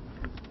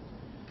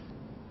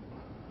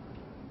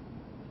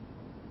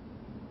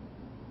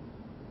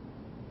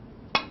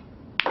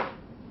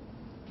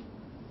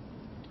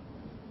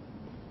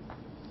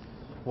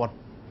 One.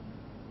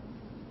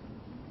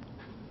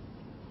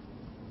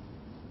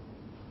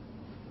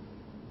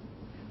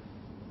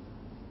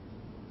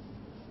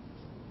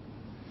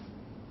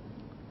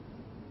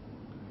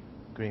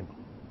 Green.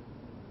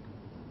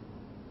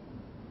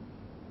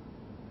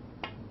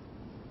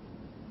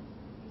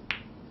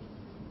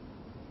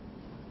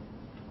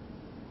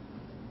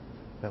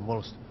 Then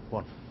Woollaston.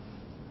 One.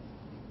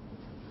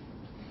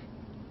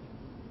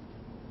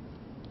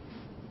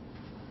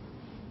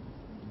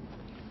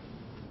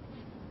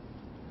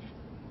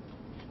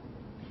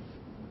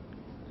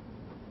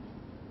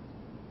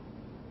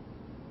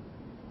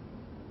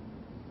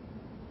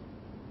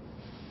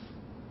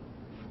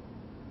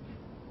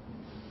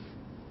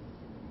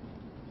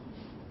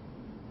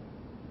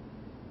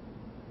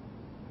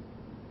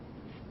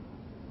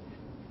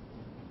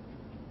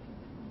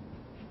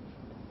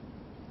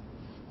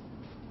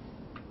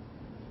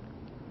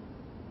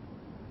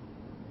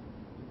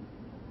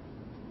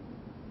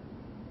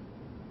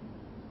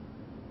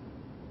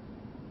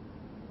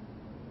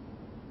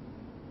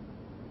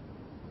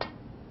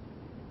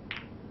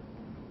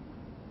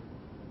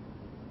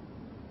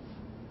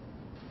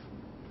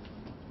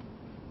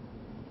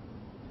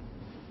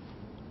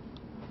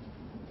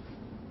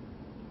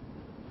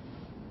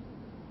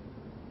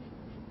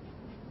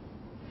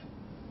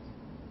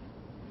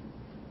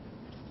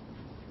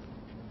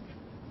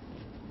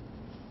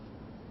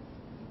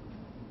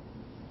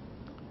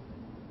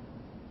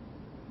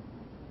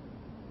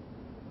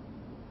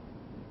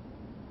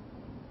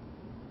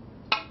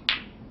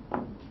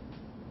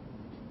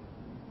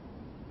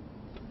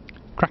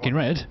 Cracking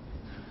red.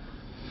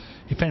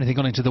 If anything,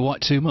 got into the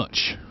white too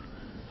much.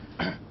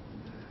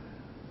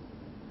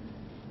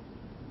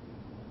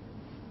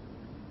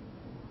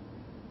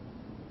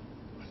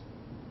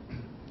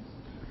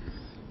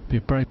 Be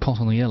a brave pot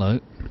on the yellow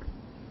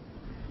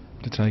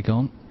to take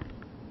on.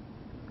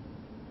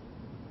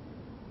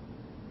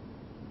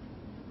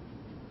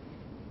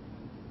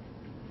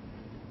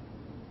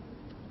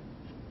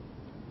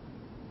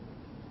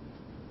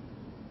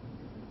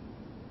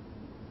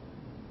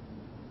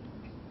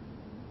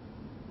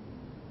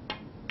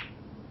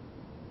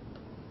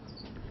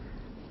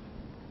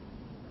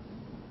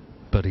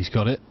 But he's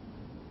got it,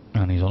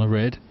 and he's on a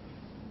red.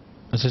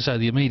 As I say,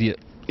 the immediate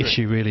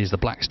issue really is the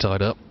black's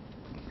tied up.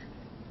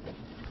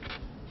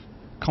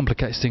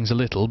 Complicates things a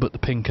little, but the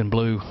pink and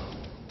blue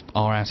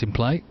are out in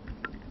play.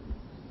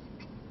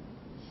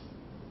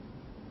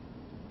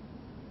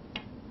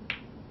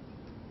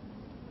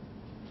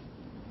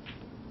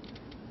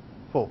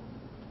 Four.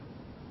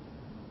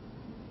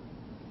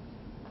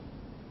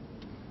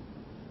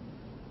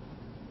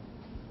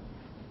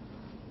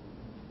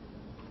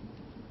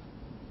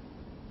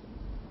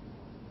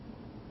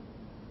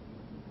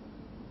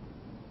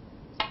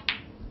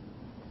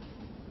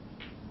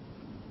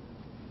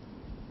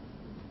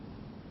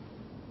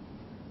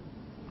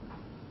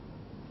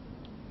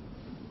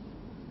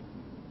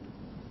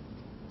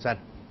 Ten.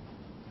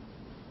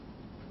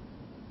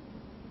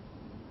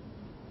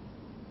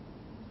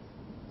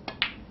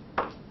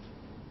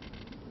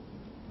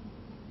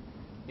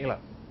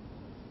 Eleven.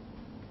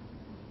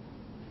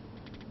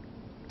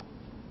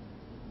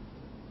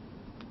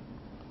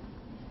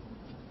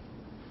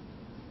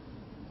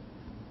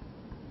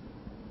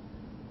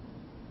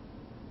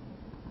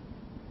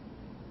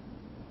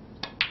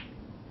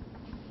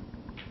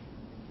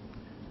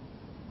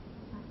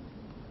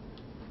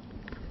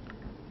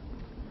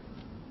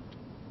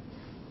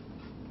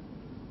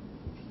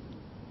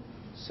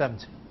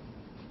 $70.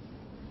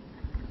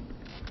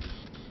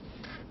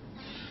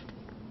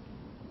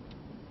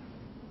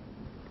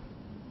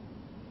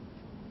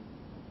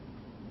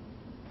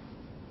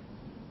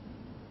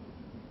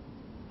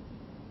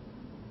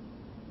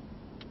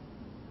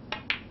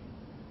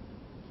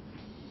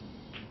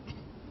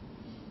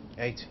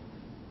 80.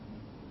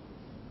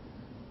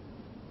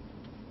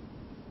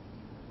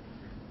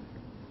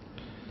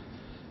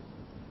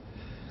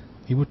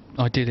 You would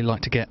ideally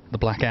like to get the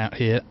black out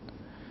here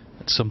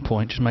at some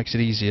point, just makes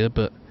it easier,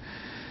 but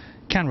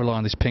can rely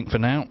on this pink for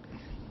now.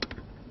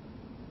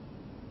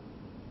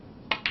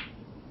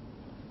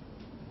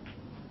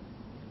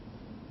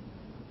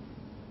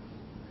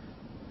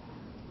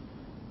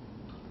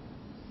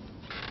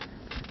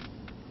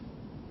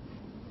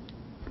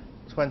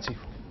 $20.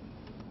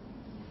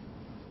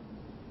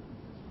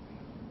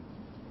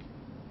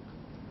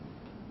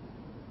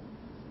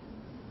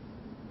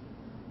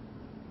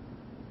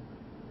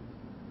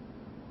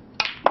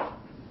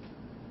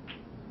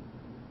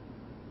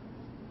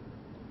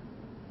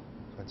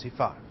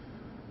 $25.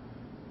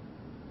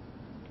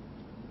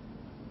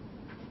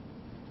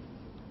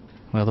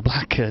 Well, the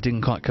black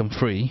didn't quite come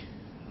free.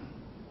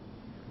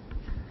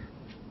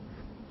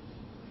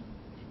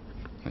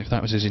 If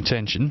that was his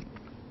intention.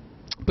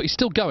 But he's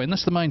still going,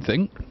 that's the main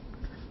thing.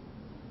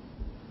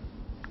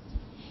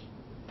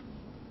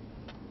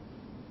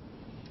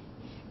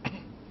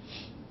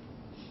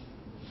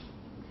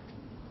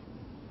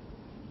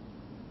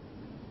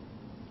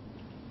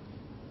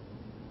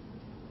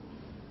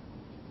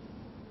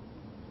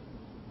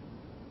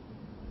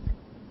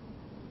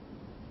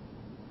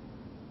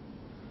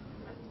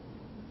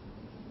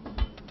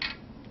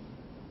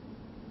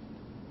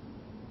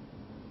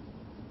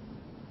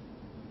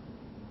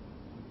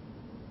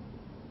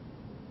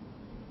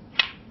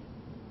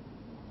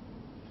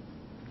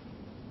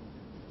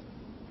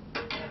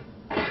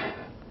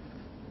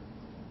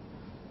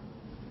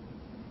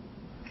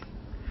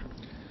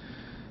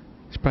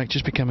 Break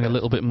just becoming a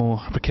little bit more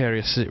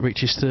precarious as it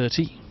reaches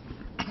 30.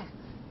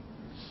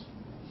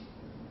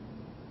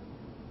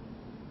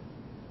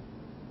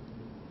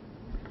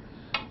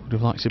 Would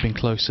have liked to have been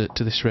closer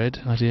to this red,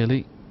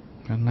 ideally,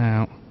 and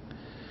now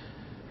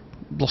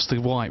lost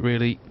the white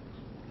really.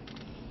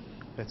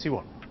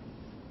 31.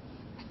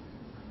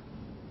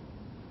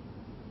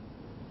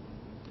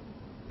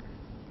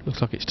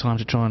 Looks like it's time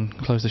to try and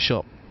close the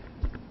shop.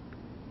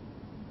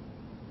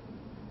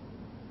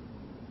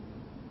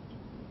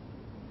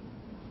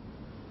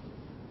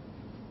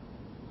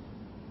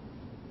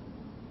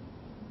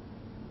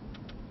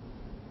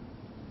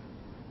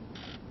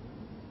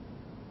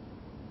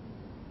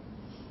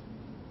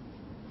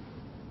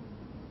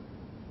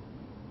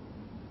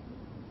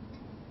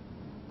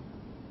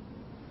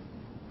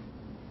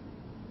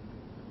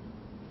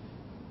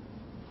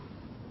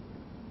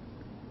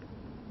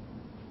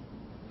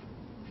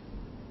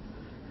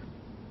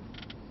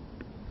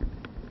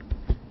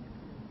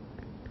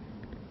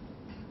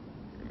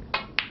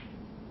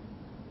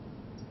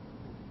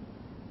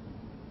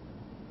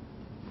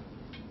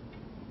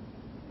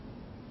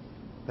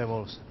 Ben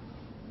Woollaston.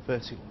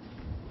 31.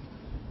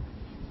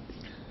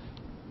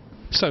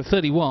 So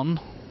 31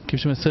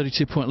 gives him a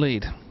 32-point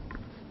lead.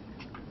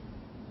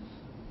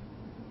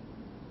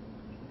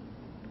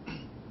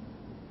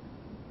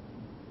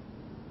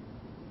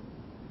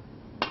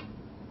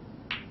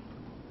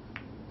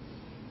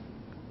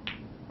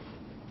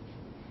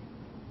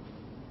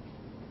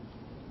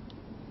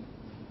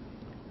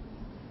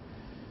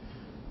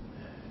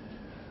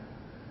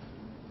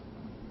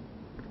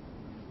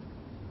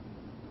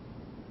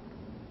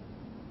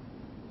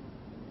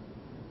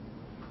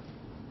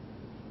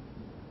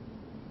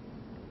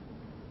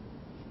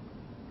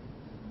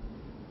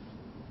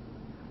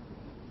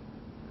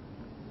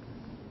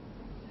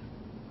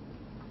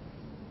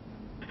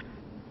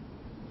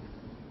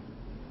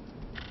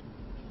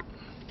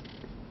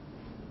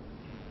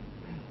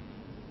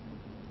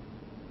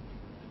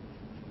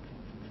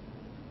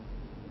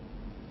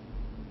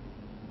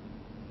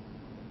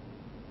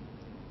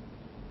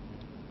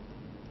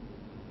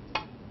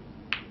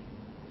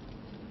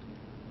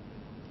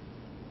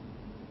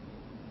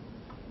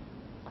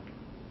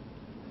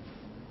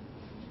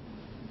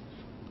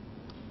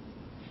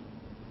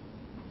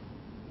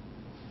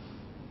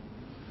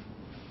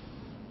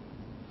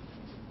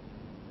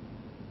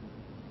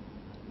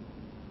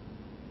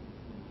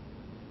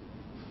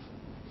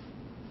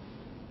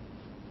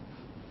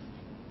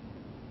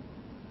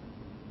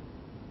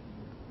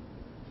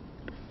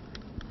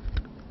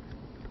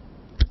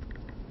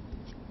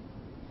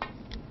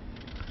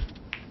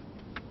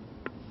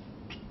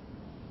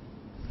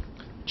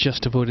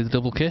 Just avoided the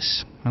double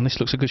kiss, and this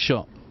looks a good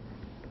shot.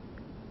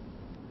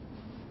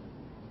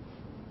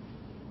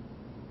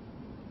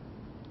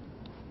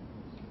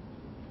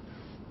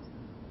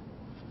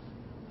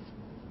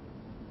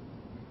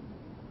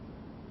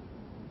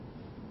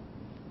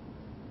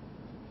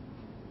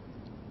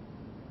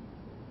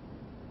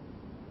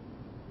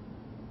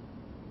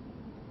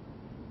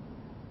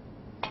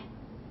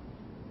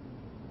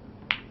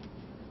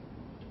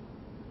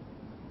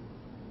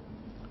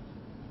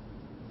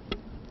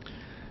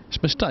 It's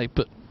a mistake,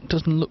 but it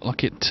doesn't look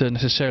like it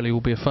necessarily will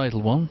be a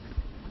fatal one.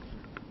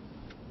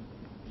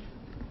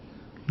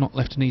 Not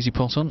left an easy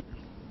pot on.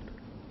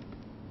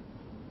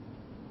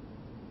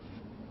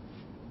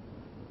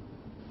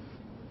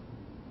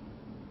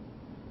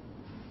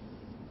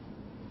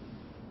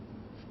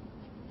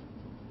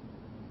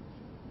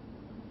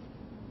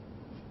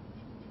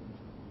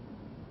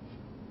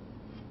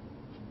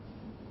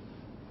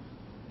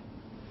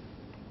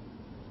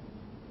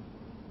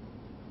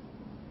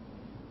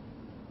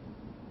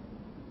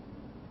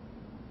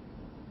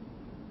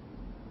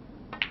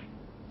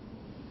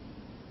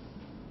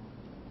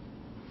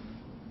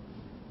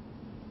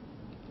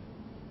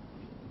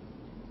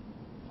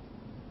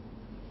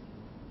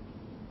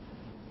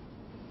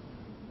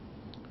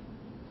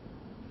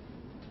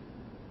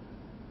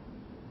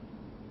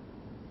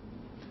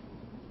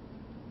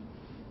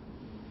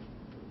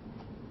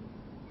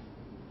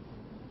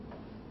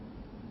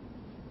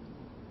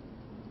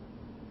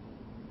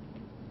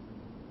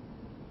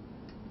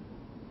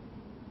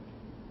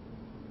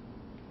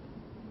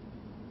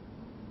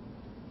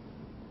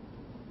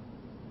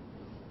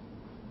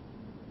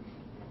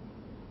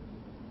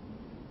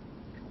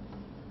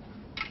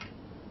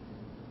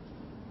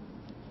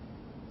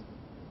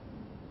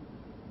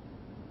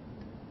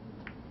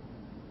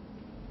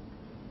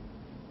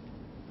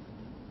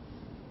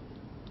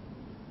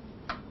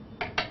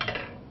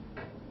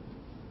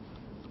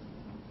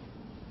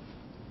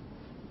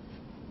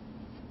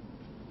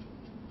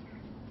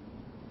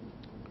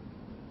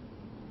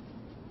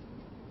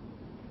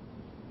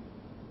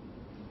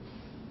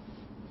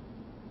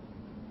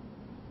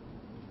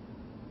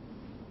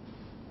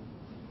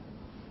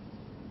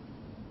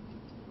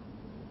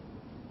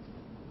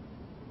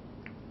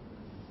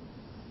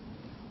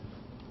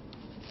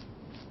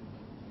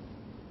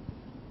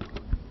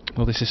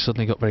 Well, this has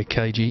suddenly got very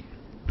cagey.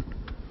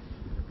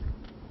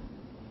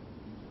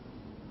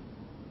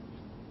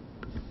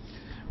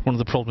 One of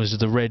the problems is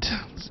the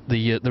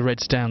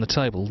red's down the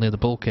table near the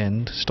bulk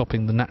end,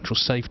 stopping the natural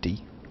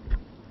safety.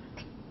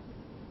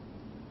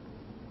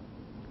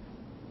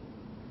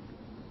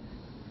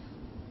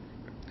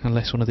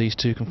 Unless one of these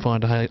two can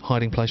find a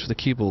hiding place for the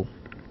cue ball.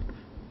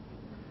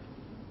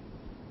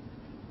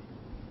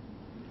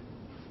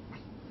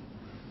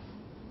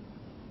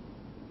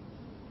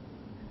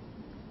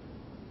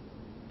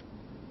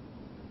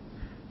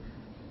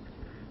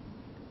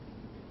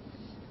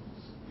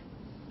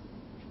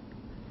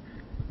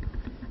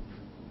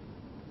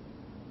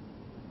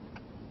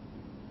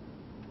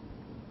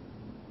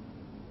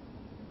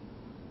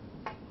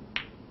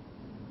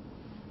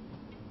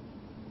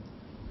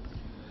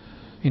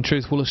 In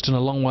truth, Woollaston a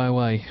long way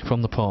away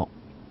from the pot.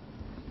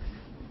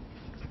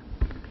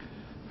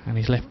 And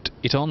he's left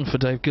it on for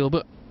Dave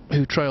Gilbert,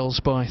 who trails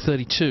by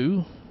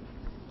 32.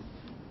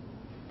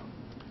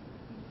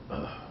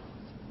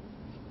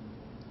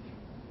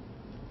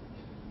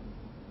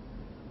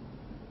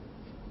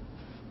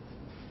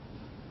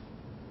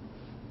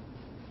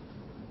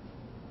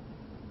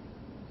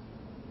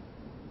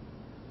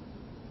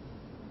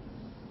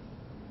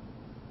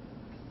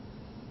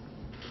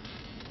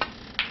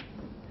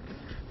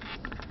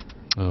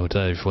 Oh,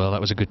 Dave, well,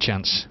 that was a good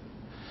chance.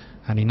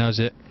 And he knows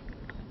it.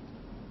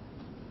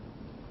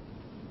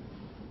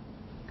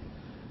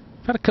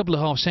 We've had a couple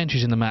of half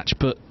centuries in the match,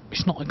 but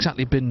it's not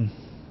exactly been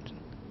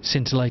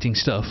scintillating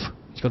stuff,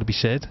 it's got to be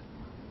said.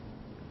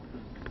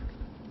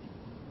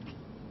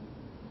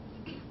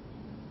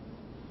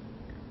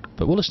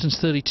 But Woollaston's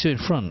 32 in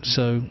front,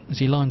 so as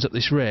he lines up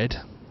this red,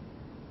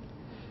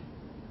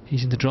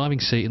 he's in the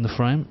driving seat in the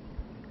frame.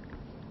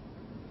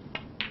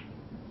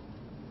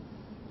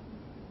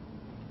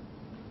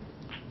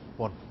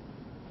 One.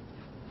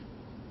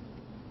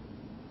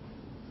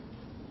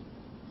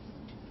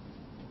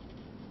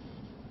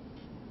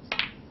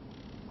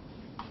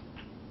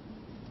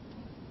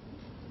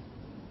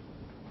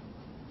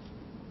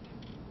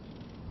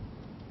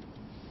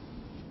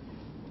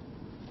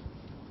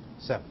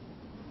 Seven.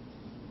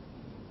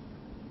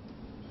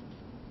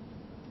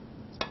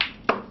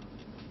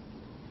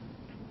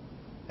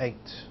 Eight.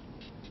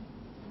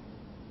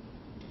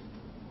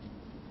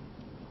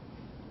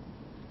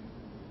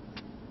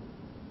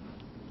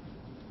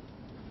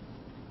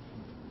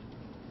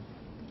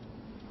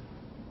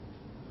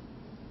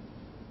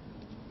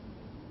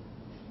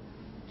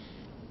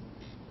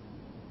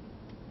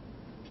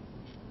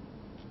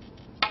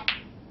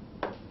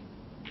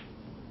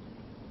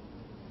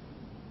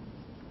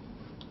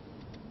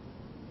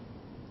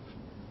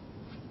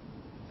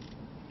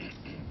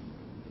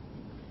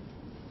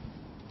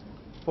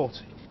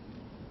 Forty.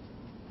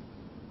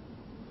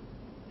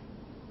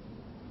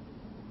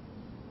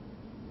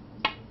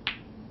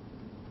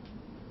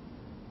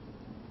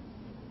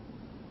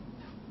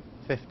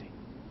 $50.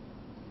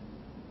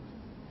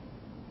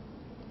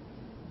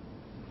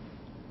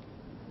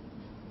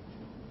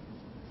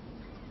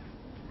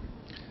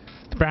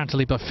 The brown to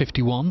lead by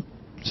 51,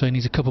 so he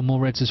needs a couple more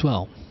reds as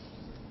well.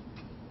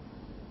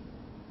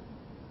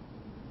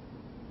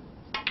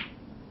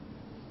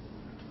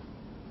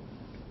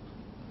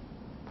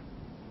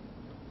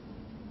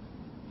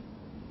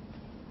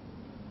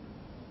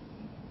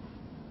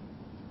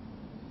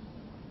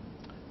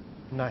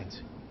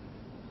 $90.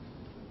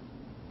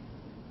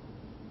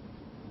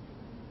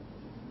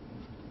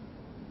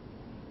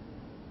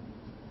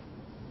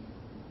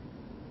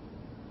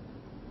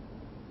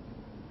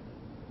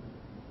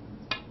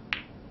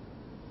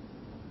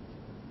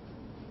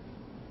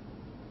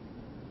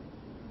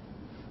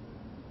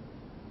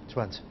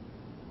 $20.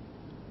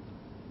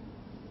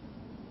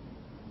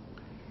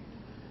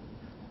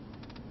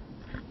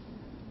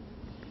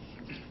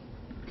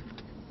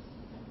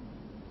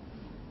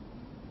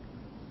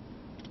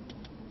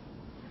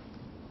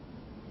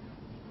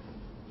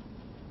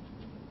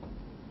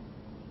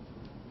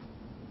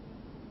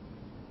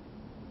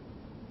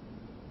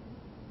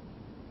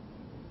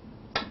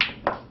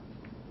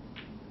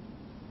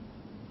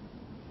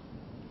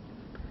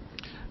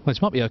 Well,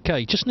 this might be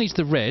okay. He just needs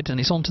the red, and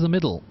it's onto the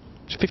middle.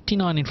 It's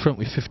 59 in front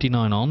with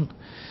 59 on.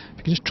 If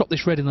you can just drop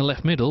this red in the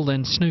left middle,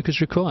 then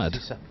snooker's required.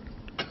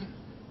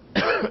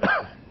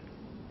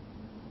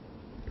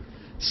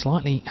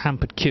 Slightly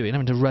hampered cueing,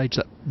 having to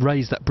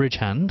raise that bridge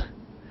hand,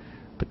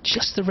 but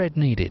just the red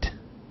needed.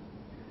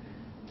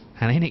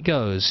 And in it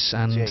goes,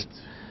 and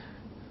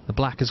the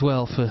black as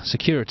well for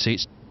security.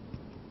 It's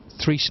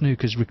 3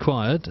 snookers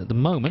required at the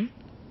moment,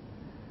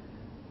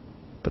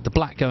 but the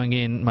black going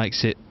in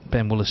makes it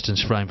Ben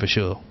Woollaston's frame for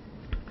sure.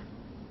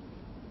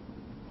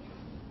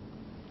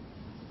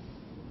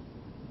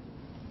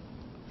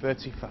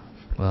 $35.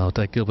 Well,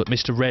 Dave Gilbert,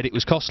 Mr. Red, it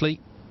was costly.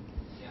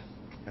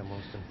 Ben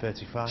Woollaston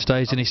 35.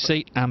 Stays in his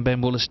seat, and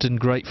Ben Woollaston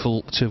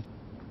grateful to.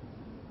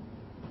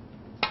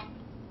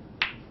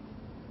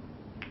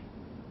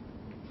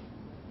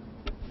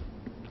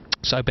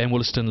 So Ben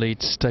Woollaston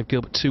leads Dave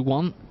Gilbert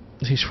 2-1.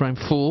 This is frame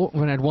 4.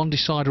 We've only had one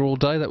decider all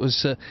day. That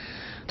was the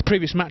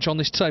previous match on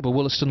this table.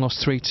 Woollaston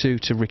lost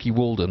 3-2 to Ricky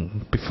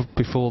Walden.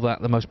 Before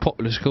that, the most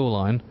popular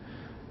scoreline,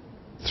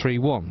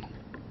 3-1.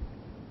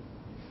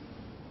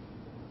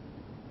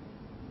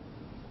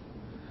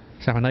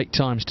 It's happened 8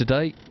 times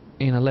today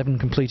in 11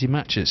 completed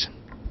matches.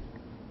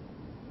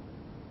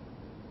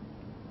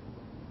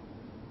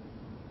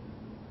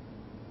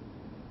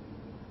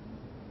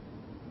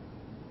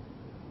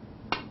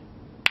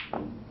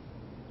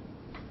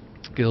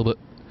 Gilbert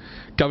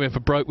going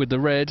for broke with the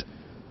red,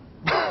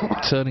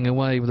 turning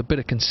away with a bit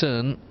of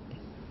concern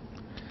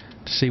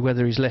to see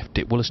whether he's left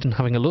it. Woollaston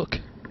having a look.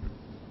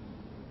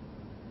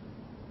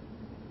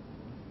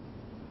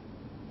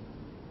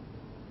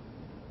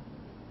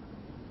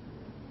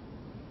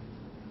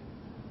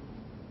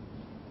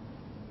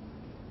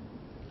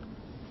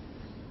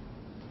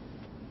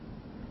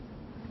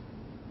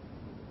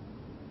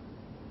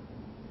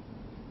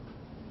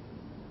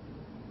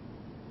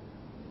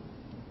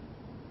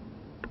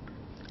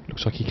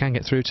 Looks like he can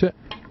get through to it.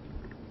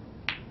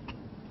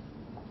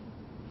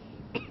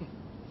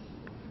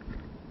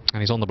 And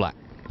he's on the black.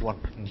 One.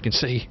 And you can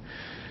see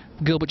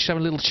Gilbert just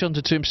having a little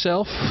chunter to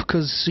himself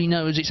because he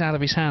knows it's out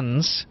of his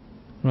hands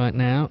right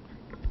now.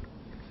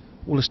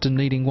 Woollaston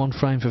needing 1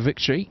 frame for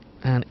victory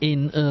and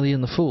in early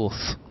in the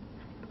 4th.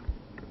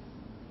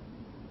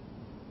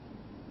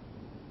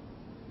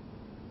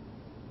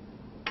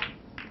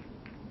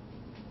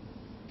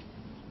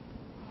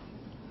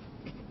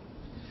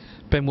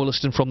 Ben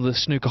Woollaston from the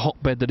snooker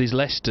hotbed that is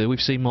Leicester. We've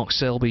seen Mark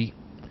Selby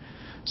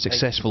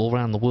successful all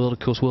around the world. Of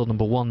course, world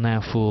number 1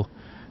 now for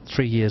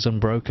 3 years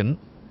unbroken.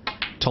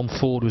 Tom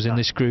Ford was in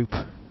this group.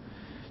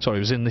 Sorry,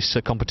 was in this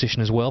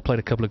competition as well. Played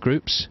a couple of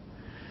groups.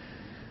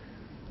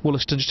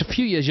 Woollaston just a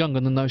few years younger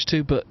than those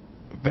two, but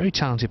very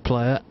talented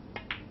player.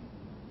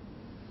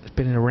 Has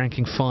been in a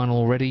ranking final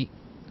already.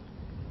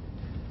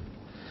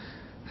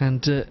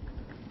 And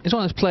he's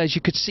one of those players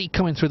you could see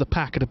coming through the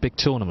pack at a big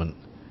tournament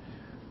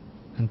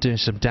and doing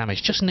some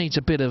damage. Just needs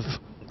a bit of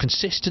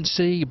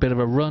consistency, a bit of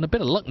a run, a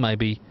bit of luck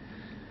maybe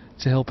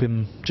to help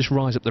him just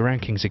rise up the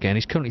rankings again.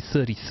 He's currently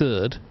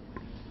 33rd.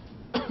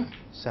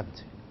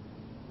 70.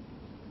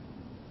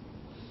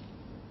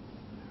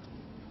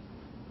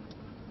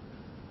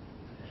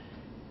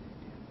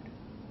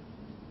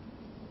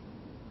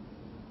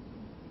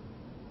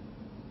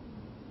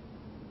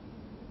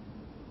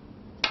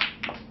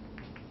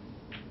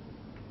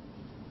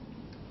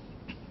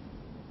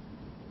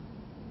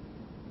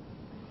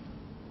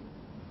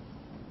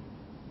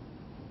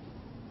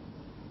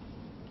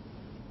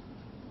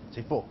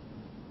 T4. Well,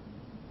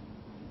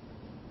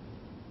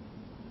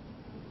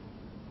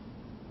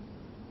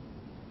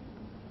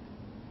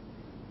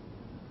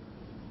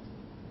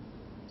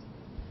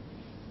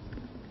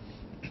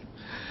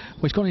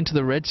 he's gone into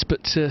the reds,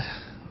 but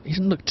he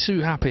doesn't look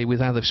too happy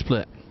with how they've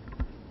split.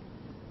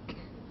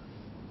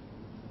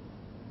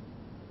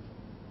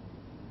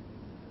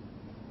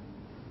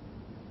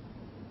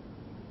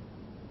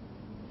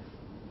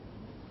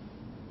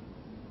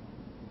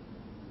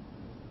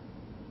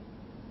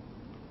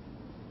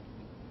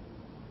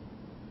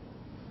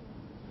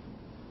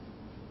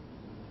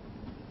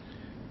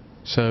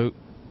 So,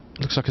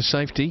 looks like a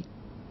safety,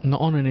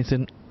 not on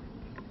anything.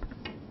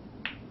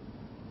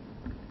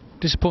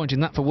 Disappointing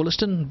that for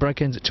Woollaston.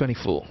 Break ends at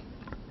 24.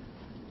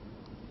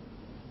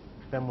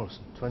 Ben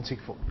Woollaston,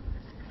 24.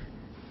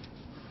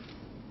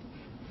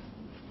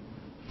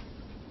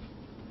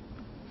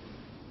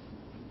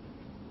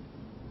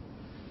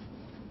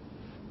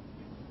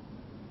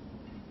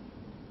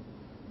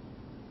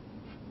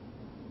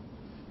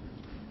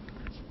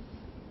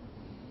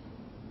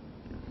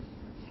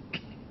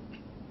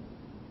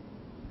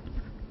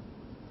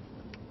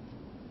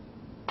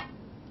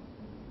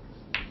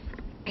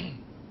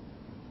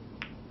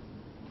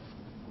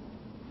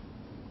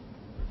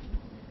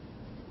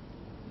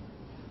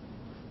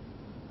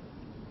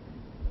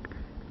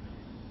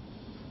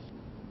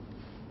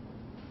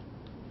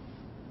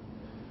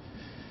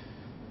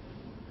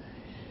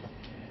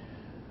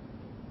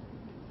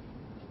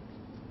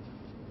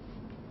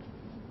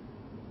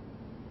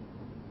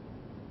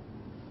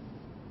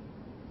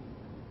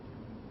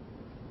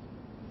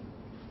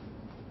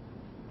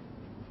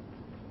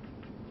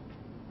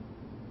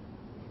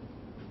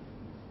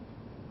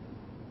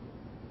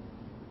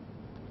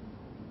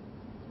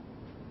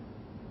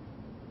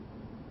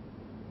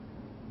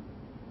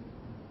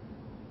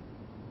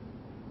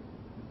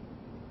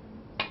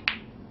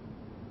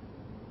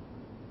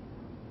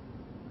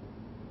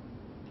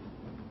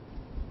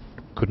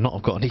 Could not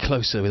have got any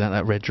closer without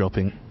that red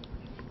dropping.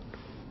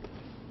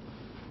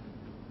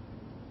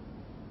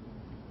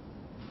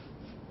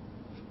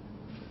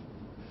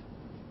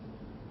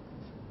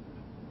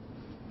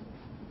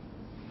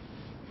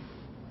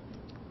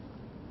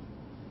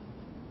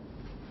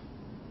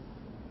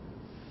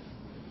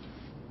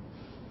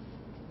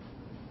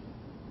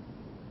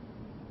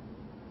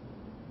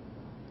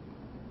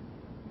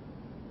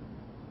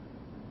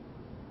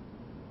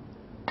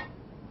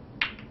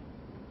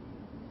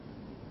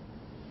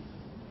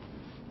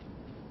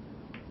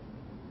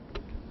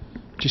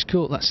 Just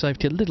caught that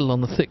safety a little on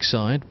the thick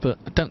side, but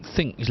I don't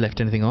think he's left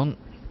anything on.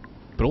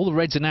 But all the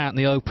reds are now out in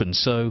the open,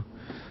 so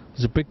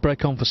there's a big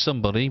break on for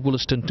somebody.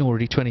 Woollaston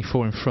already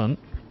 24 in front.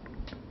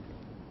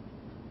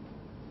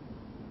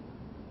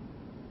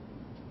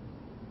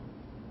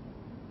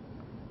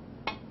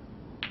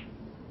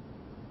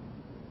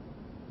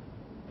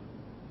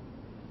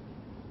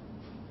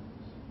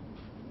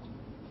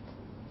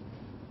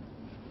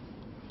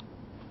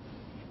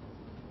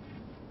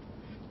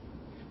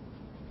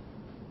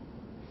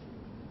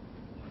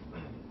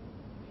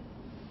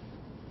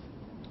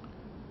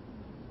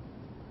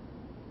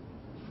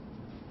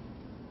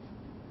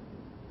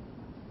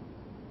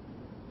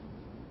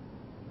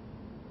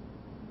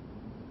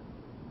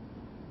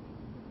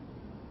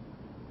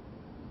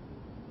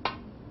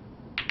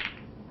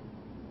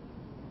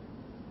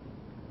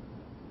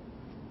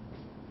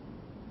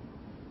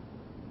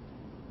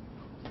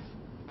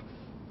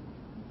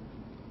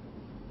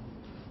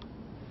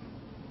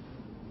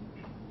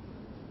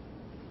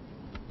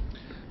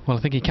 Well,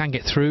 I think he can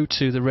get through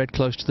to the red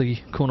close to the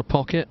corner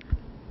pocket.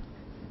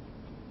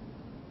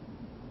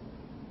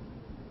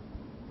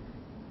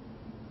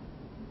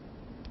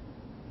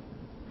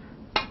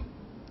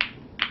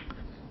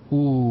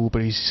 Ooh,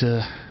 but he's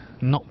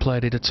not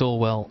played it at all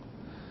well.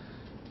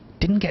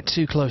 Didn't get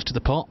too close to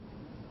the pot,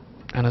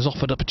 and has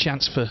offered up a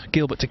chance for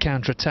Gilbert to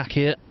counter-attack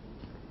here.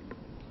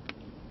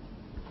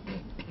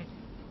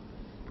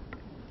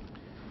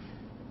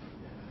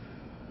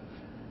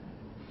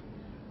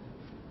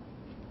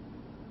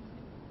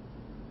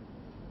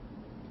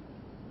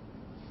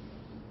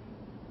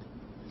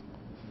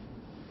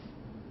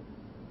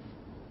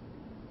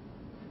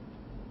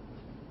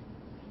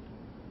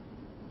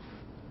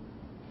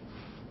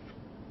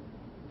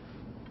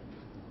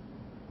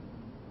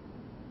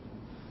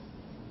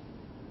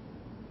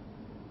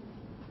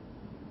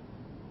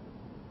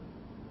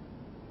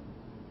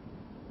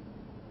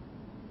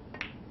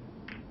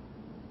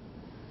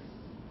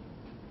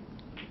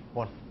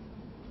 One.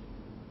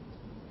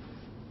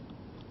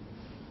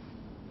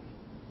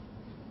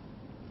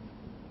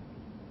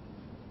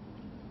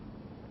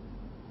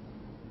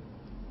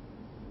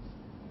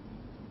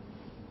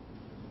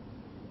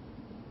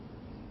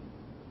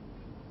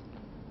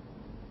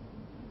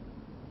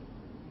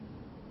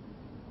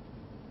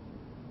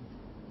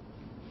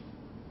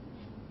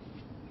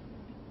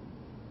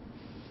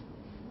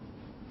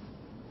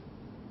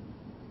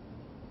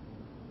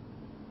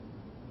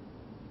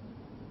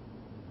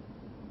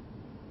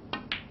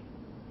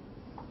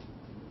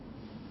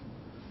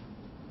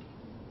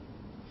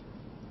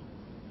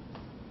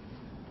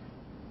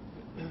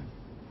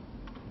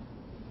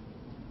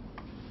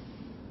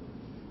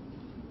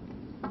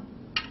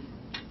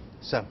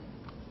 Seven.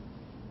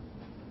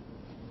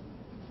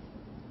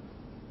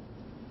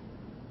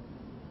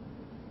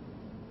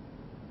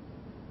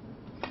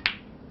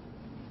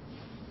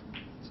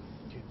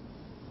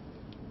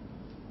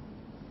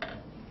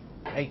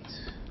 Eight.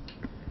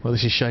 Well,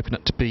 this is shaping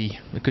up to be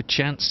a good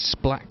chance.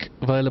 Black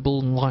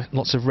available and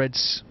lots of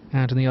reds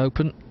out in the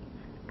open.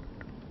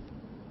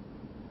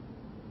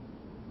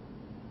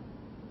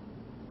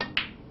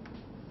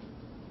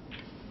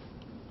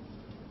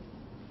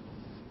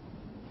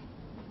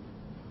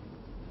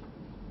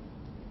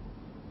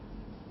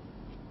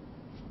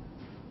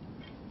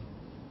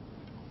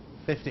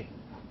 $50.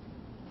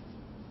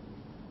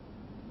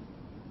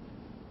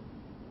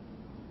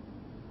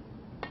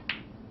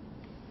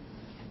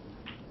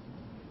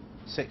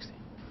 60.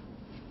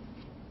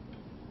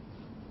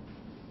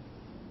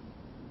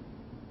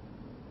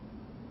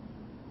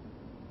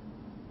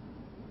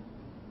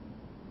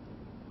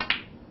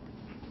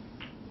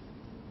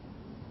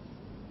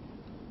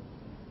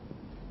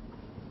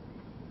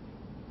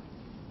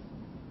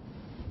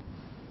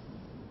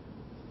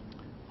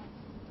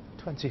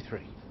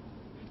 23.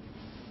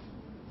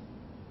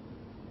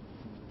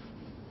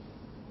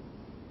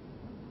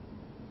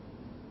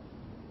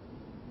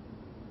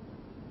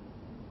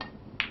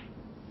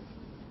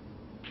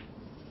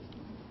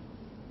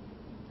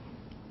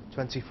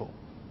 24.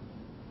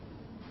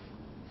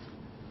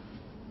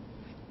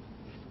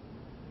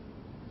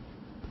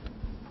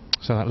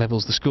 So that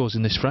levels the scores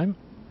in this frame.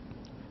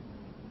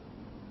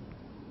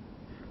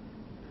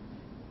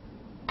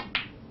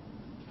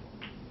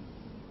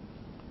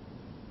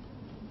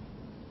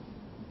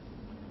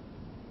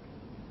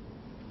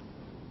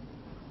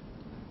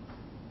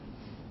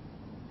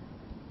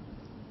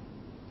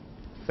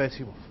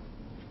 $31.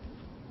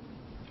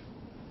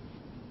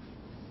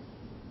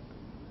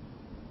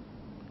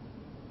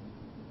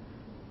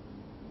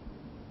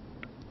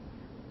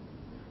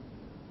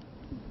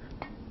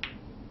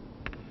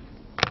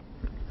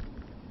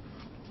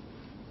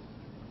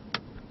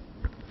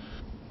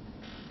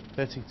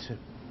 32.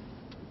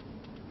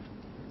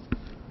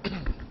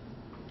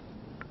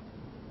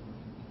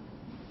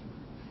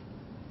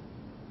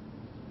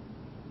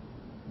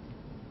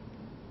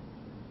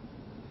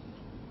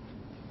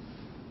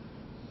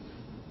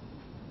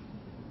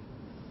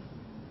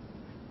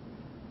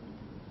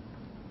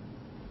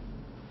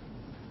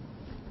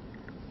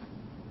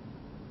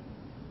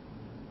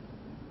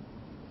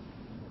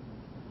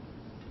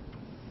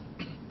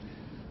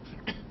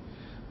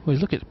 Well,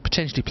 look at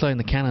potentially playing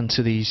the cannon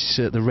to these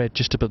the red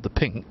just above the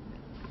pink.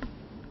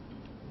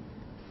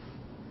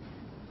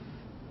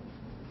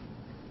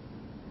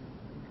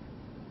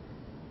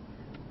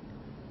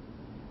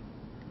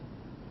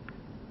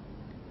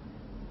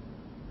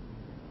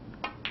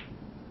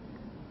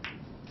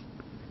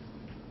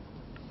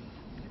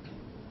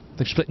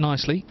 They've split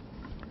nicely.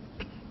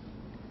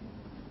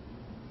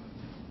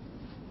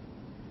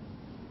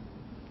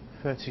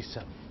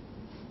 $37.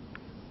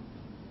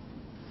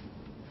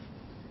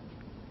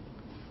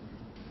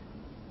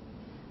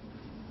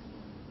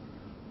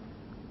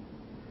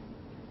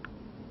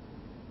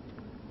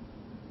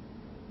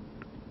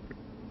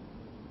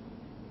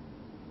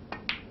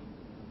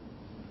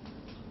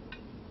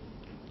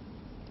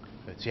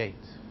 $38.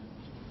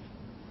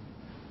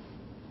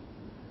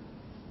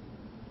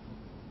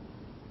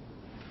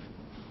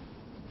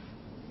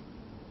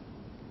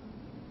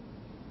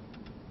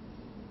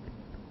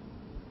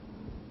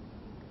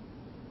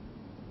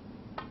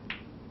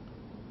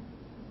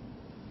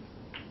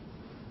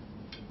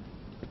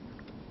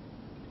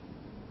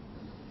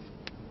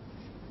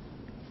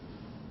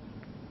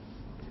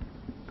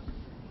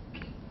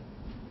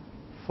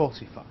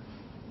 $45.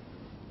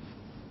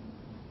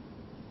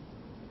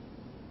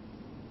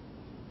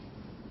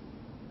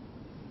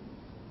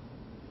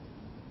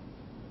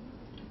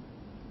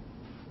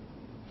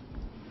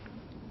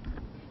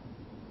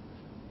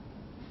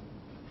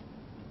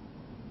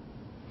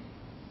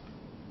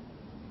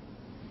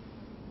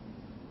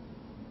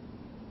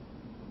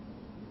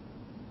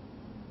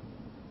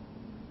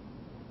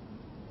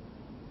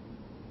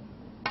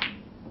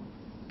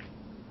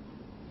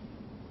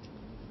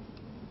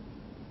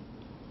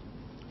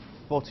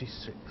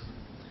 $46.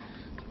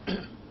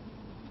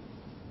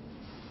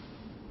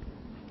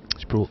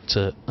 He's brought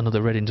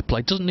another red into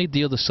play. Doesn't need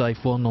the other safe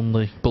one on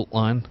the bulk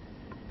line.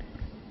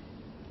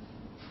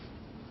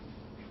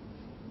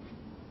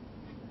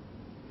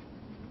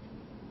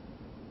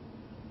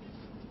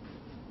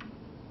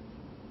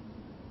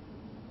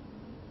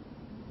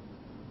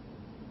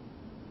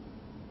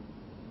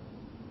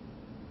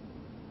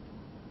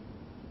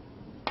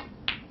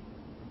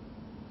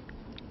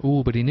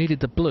 Oh, but he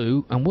needed the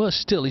blue, and worse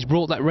still, he's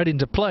brought that red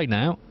into play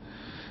now.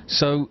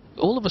 So,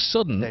 all of a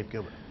sudden,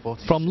 Gilbert,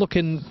 from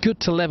looking good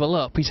to level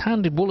up, he's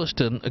handed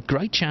Woollaston a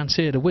great chance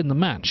here to win the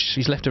match.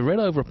 He's left a red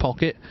over a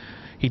pocket.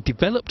 He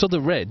developed other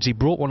reds. He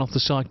brought one off the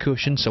side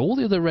cushion, so all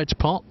the other reds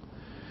pot.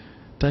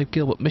 Dave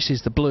Gilbert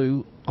misses the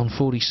blue on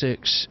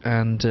 46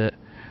 and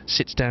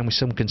sits down with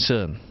some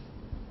concern.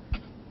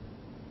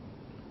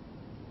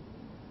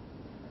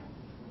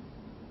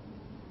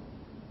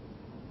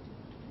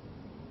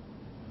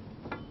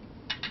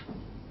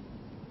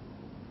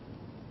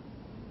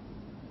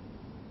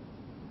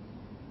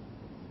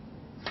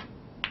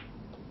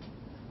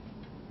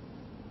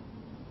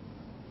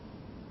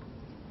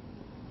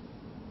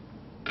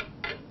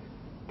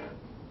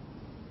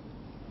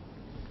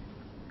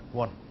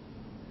 One.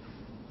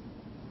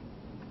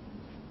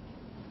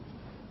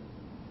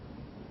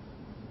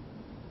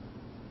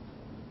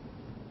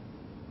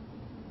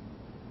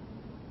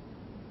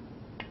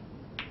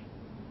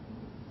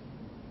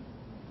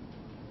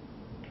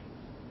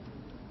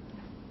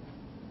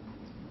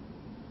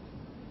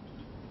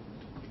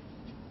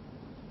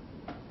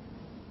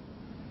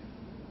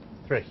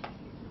 Three.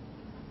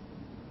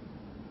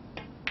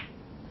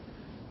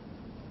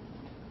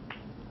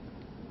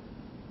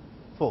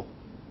 Four.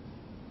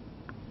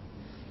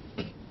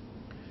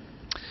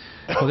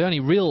 Well, the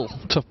only real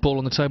tough ball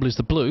on the table is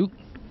the blue.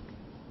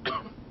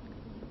 I'm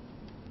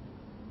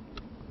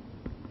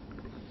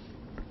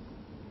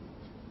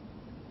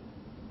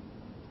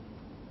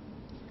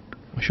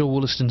sure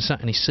Woollaston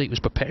sat in his seat,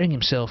 was preparing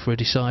himself for a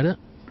decider.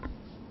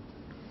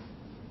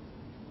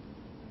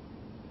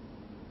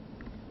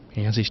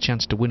 He has his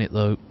chance to win it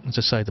though. As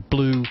I say, the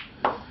blue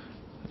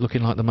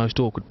looking like the most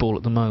awkward ball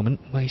at the moment.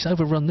 Well, he's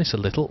overrun this a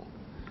little.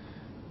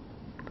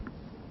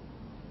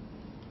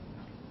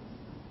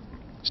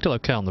 Still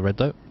okay on the red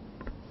though.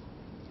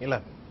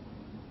 11.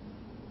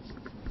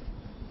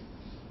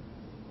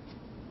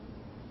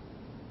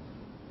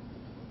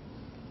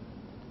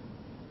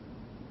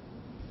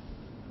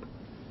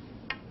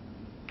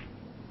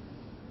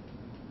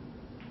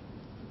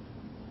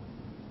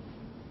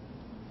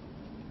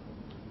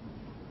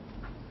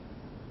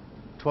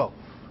 $12.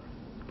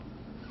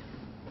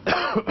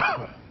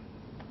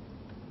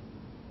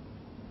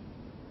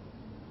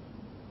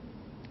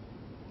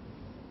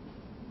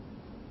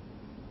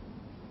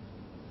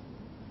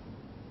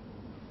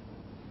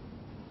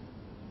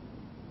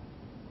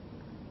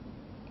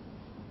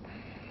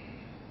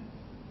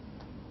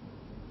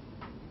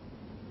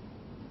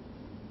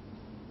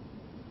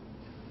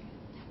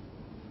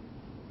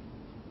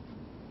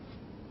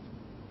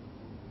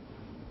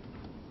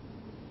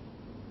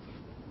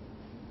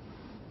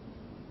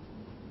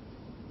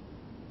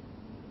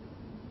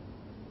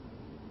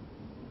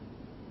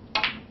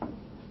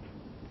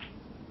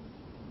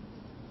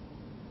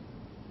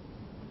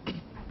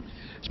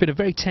 It's been a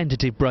very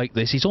tentative break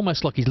this. He's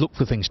almost like he's looked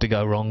for things to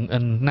go wrong,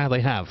 and now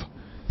they have.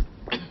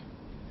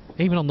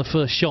 Even on the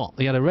first shot,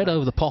 he had a red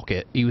over the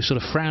pocket. He was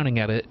sort of frowning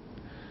at it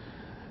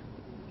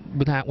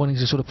without wanting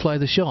to sort of play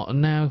the shot,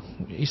 and now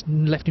he's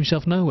left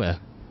himself nowhere.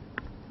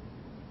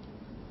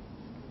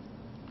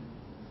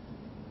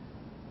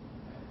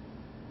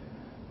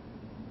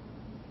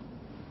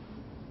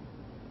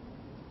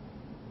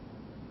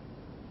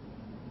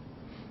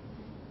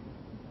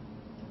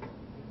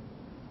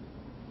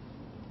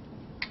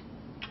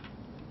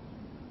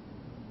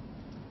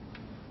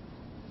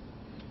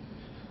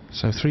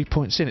 So 3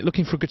 points in it,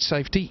 looking for a good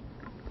safety.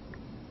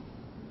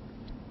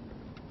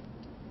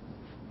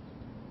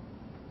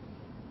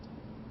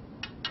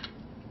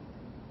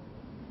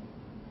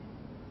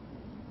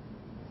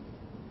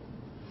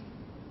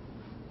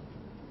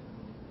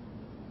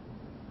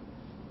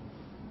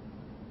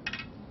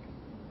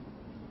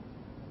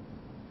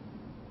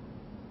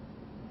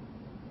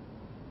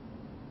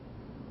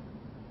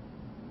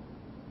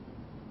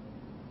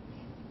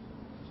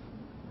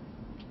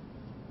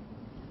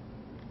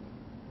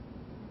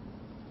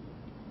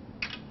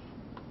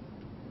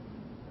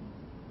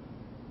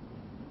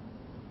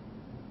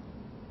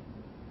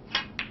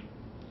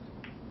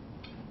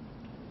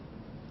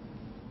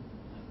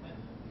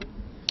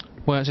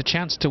 Well, it's a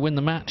chance to win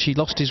the match. He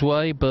lost his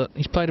way, but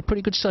he's played a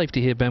pretty good safety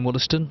here, Ben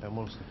Woollaston. Ben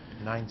Woollaston,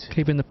 90.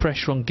 Keeping the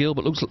pressure on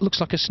Gilbert. Looks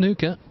like a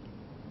snooker.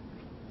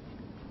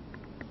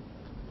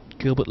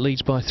 Gilbert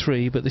leads by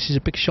 3, but this is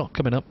a big shot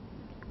coming up.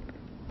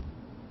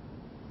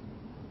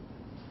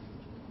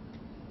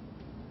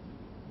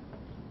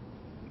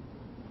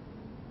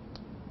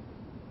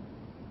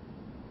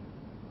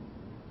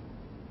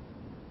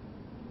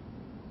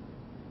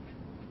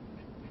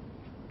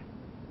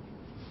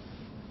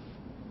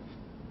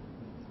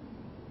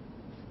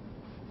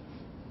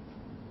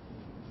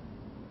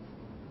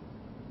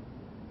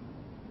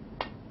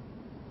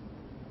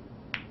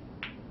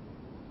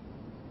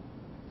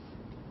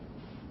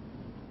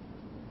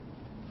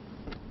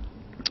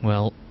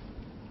 Well,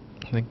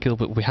 I think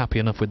Gilbert will be happy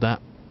enough with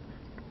that.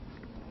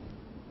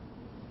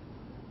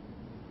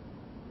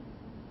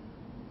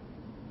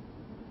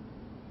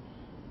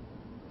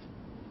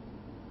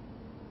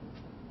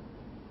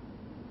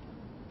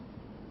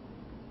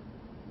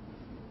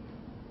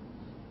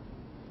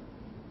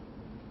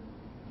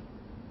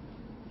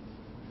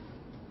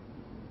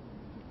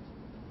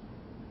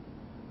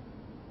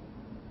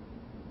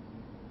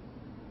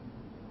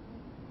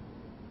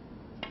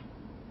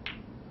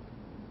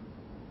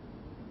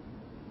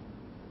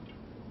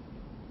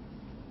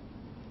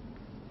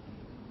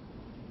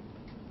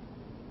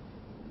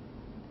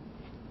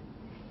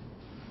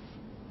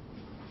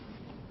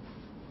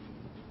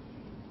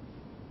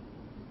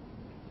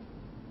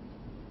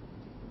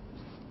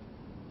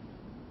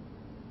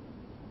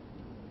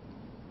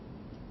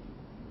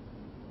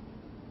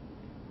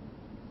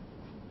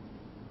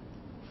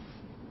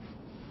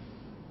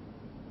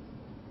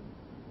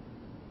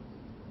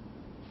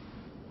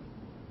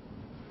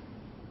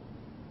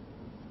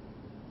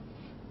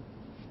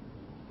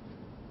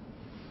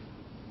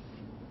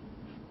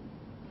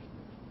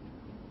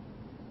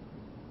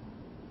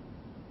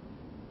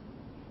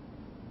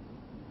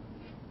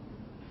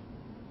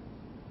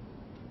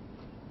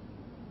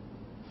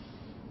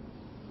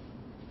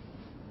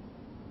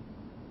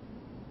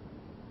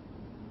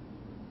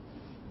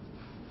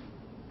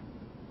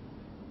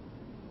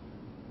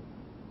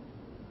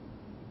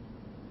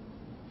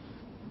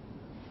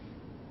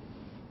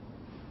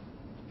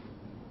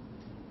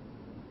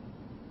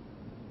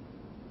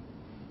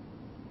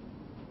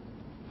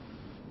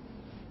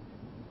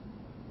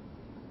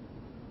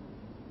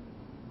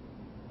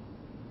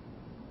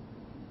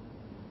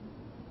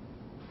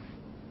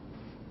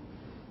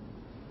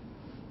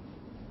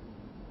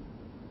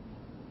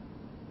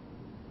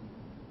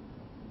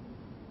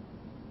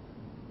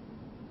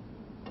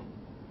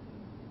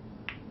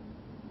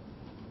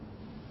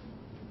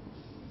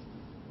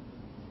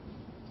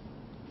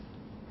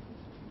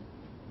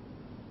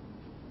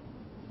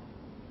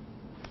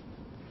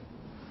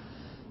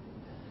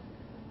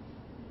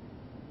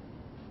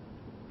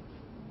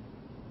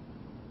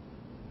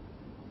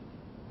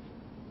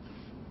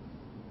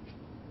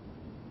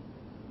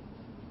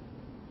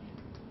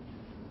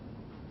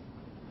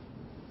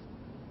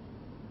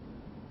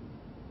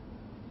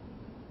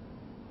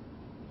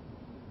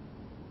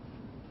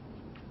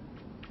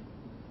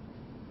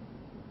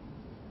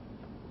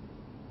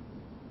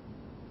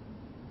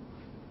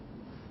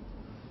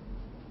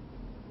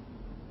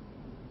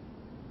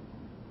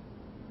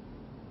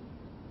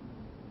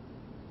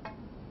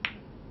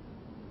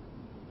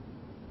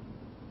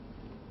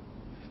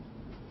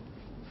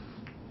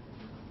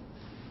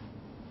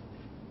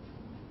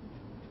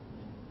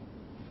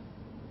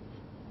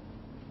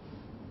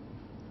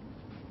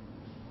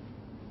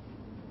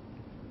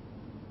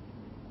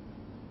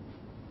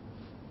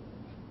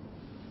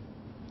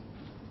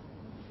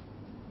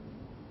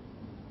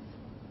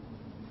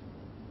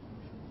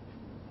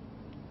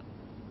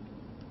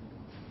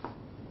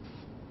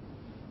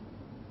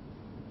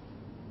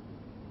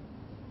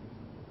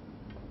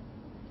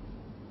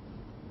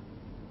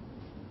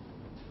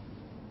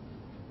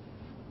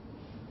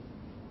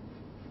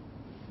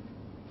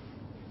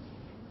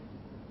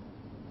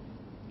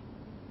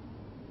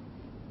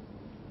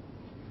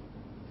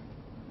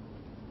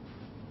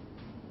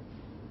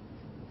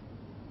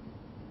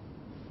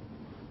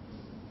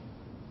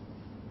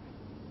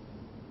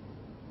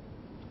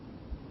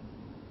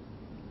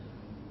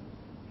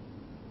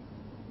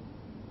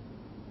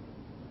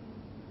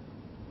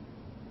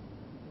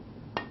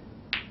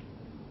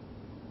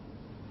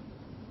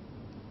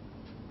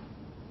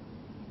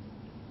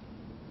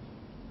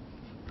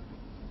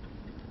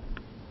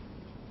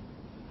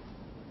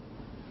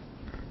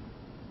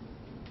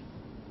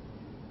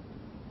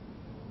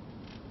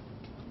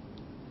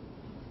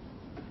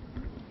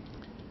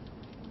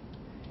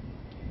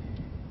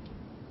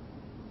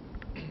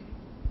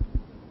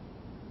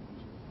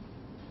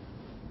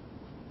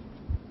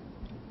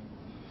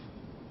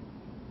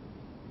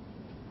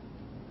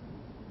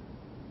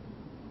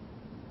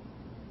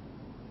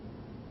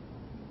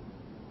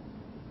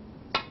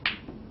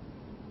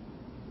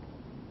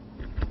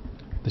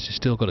 This has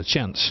still got a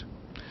chance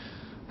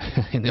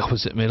in the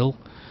opposite middle.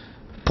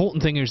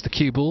 Important thing here is the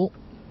cue ball.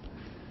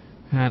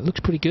 It looks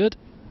pretty good.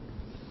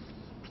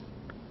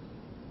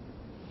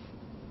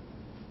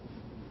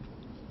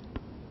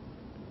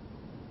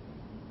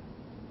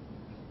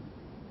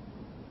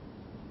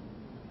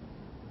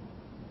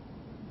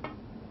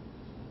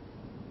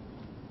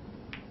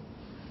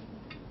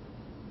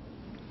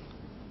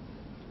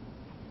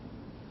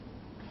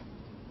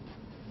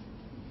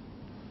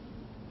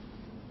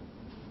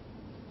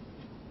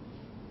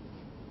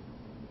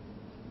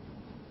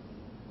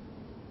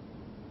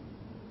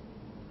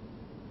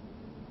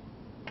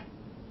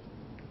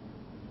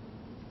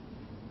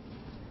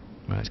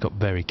 Right, it's got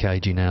very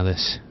cagey now,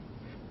 this.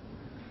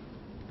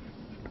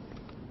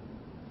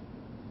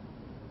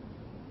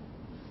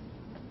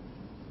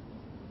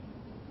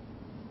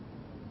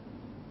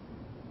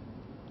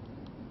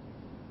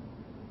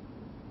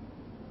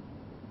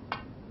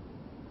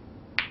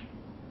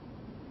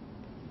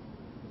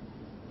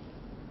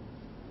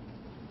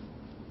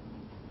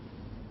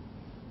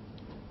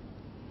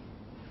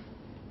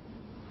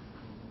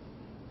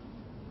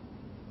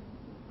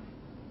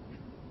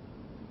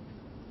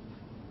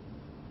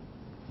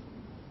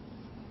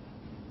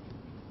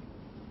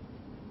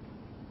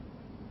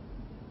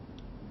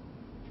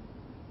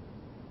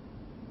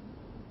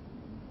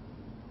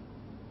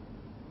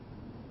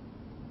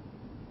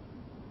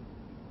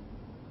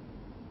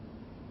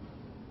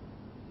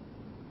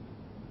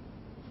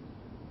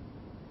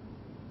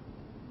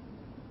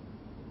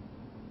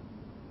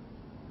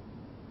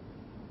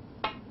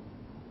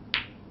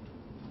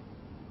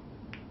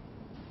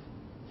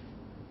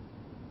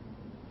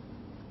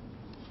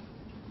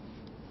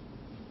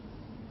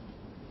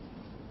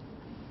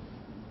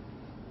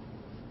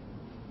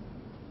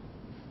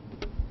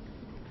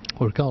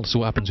 Well, regardless of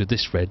what happens with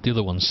this red, the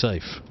other one's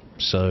safe.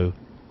 So,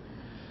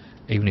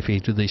 even if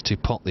either of these two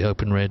pot the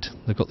open red,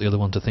 they've got the other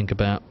one to think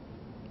about.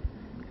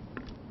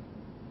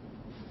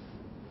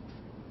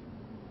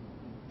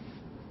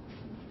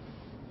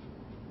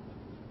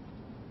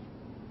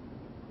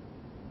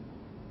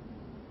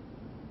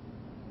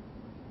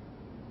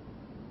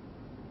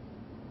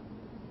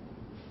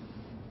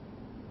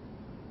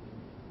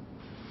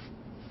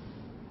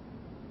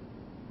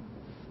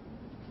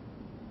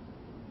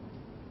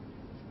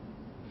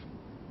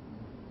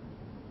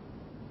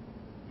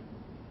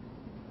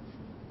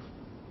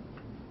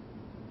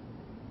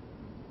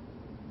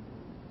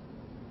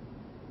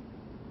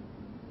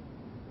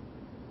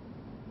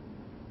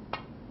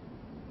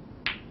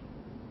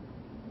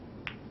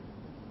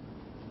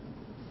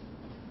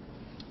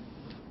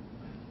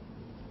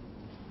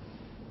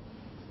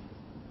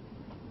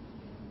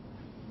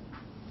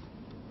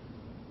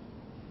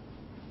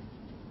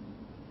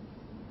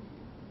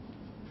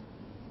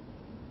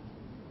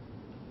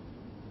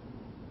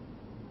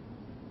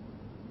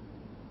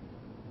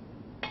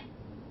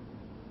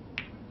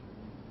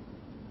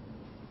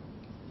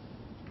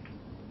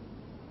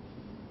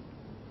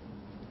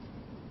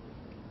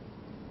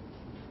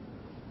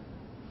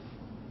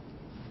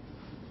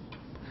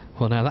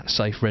 Well, now that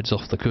safe red's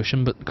off the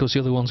cushion, but because the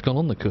other one's gone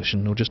on the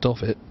cushion, or just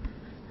off it.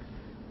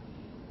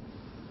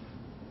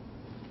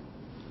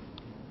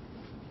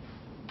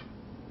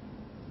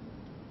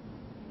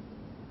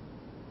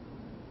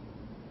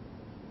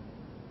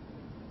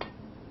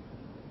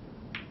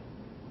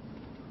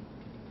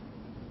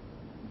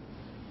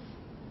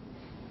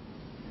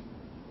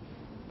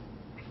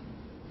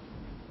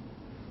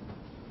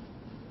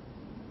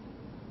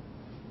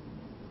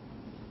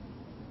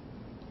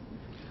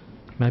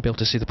 May be able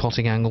to see the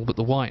potting angle, but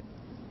the white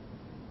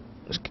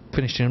has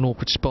finished in an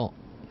awkward spot.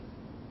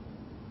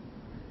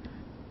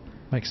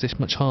 Makes this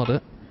much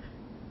harder.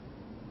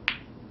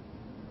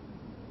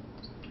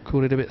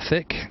 Caught it a bit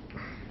thick.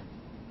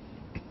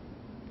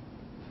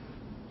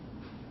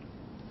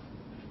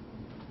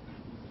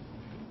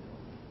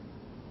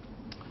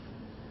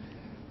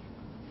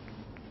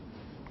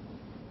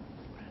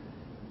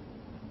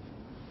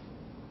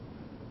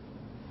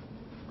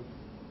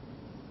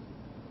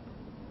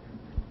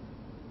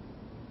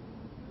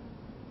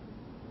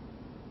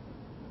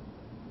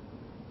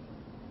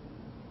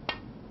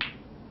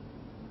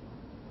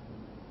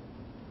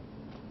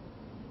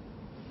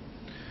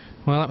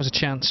 Well, that was a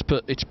chance,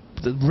 but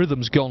the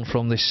rhythm's gone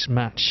from this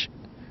match.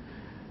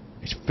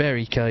 It's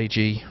very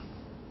cagey,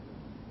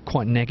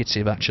 quite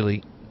negative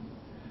actually.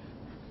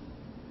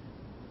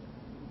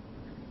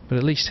 But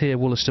at least here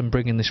Woollaston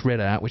bringing this red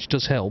out, which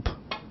does help.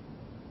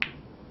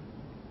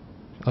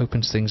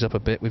 Opens things up a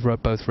bit with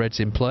both reds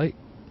in play.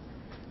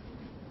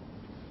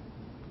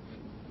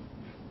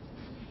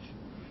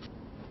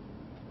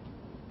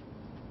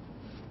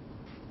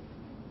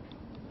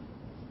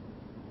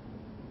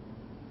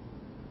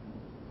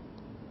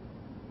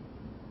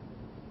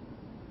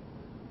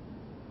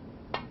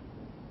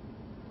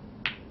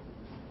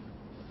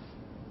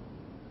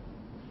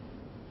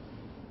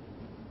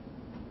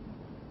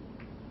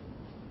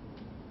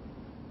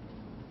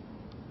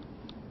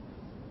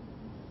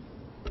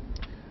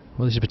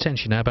 Well, there's a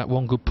potential now about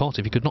one good pot.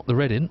 If he could knock the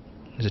red in,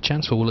 there's a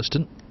chance for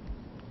Woollaston.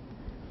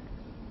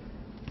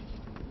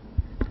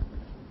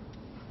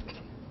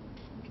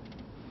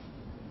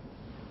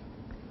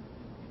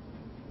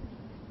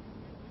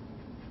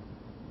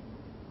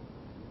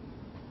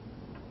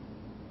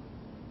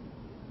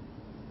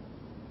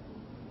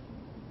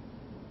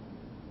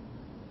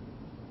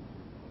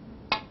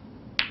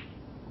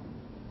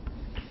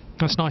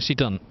 That's nicely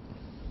done.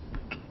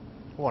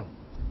 1.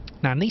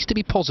 Now, needs to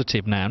be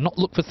positive now, not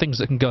look for things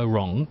that can go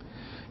wrong.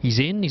 He's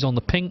in, he's on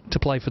the pink to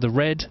play for the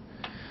red.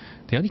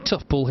 The only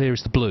tough ball here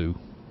is the blue.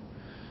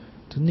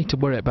 Doesn't need to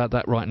worry about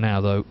that right now,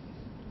 though.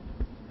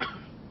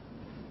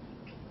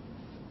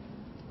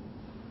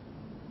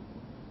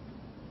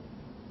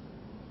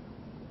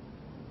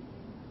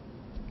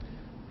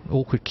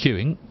 Awkward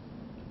queuing.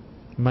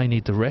 May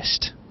need the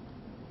rest.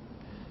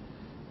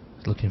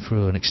 Looking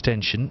for an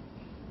extension.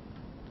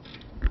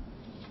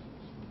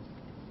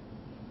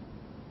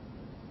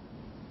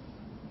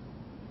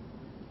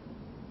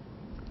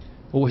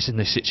 Always in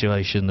this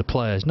situation, the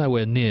player's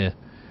nowhere near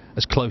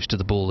as close to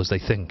the ball as they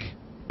think,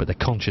 but they're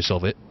conscious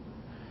of it.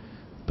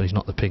 But he's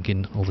not the pink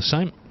in all the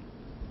same.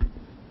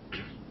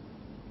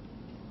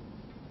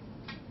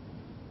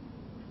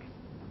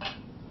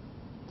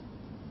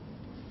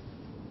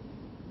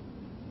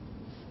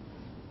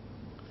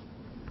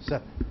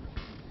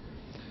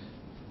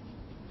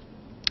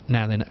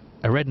 Now then,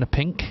 a red and a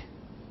pink.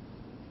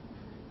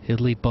 He'll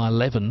lead by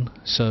 11,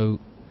 so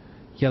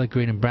yellow,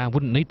 green and brown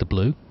wouldn't need the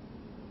blue.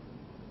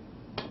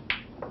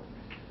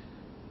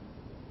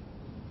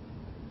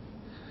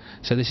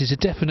 So this is a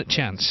definite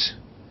chance.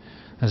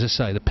 As I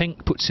say, the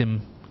pink puts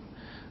him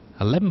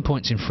 11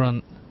 points in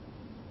front.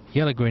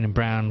 Yellow, green and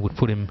brown would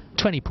put him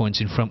 20 points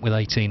in front with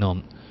 18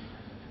 on.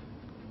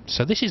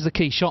 So this is the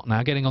key shot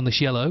now, getting on this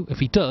yellow. If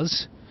he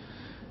does,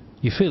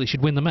 you feel he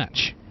should win the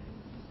match.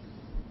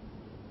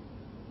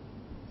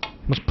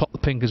 Must pop the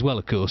pink as well,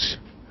 of course.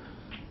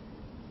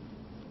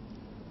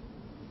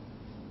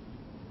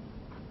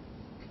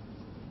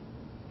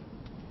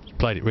 He's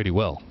played it really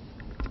well.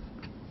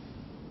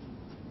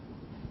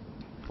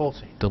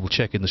 40. Double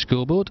checking the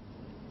scoreboard.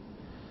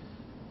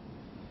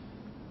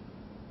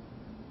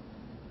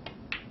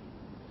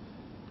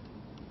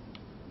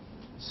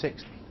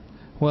 $60.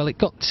 Well, it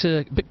got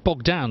a bit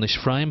bogged down this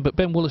frame, but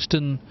Ben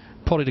Woollaston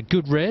potted a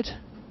good red.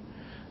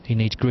 He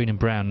needs green and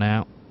brown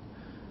now,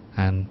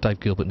 and Dave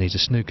Gilbert needs a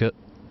snooker.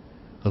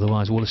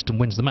 Otherwise, Woollaston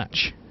wins the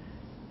match.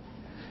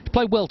 He's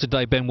played well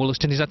today, Ben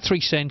Woollaston. He's had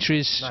 3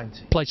 centuries,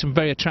 90. Played some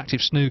very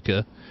attractive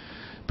snooker,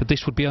 but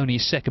this would be only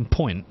his second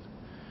point.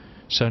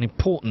 So an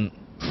important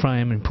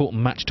frame, an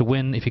important match to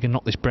win if he can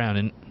knock this brown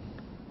in.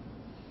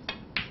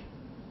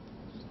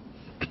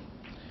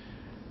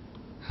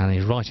 And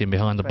he's right in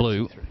behind the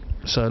blue.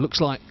 So it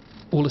looks like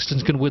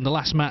Woollaston's going to win the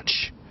last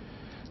match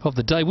of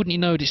the day. Wouldn't you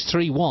know it, it's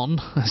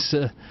 3-1,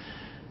 as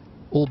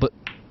all but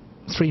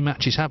 3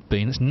 matches have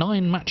been. It's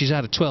 9 matches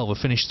out of 12 have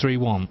finished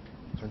 3-1.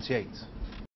 28.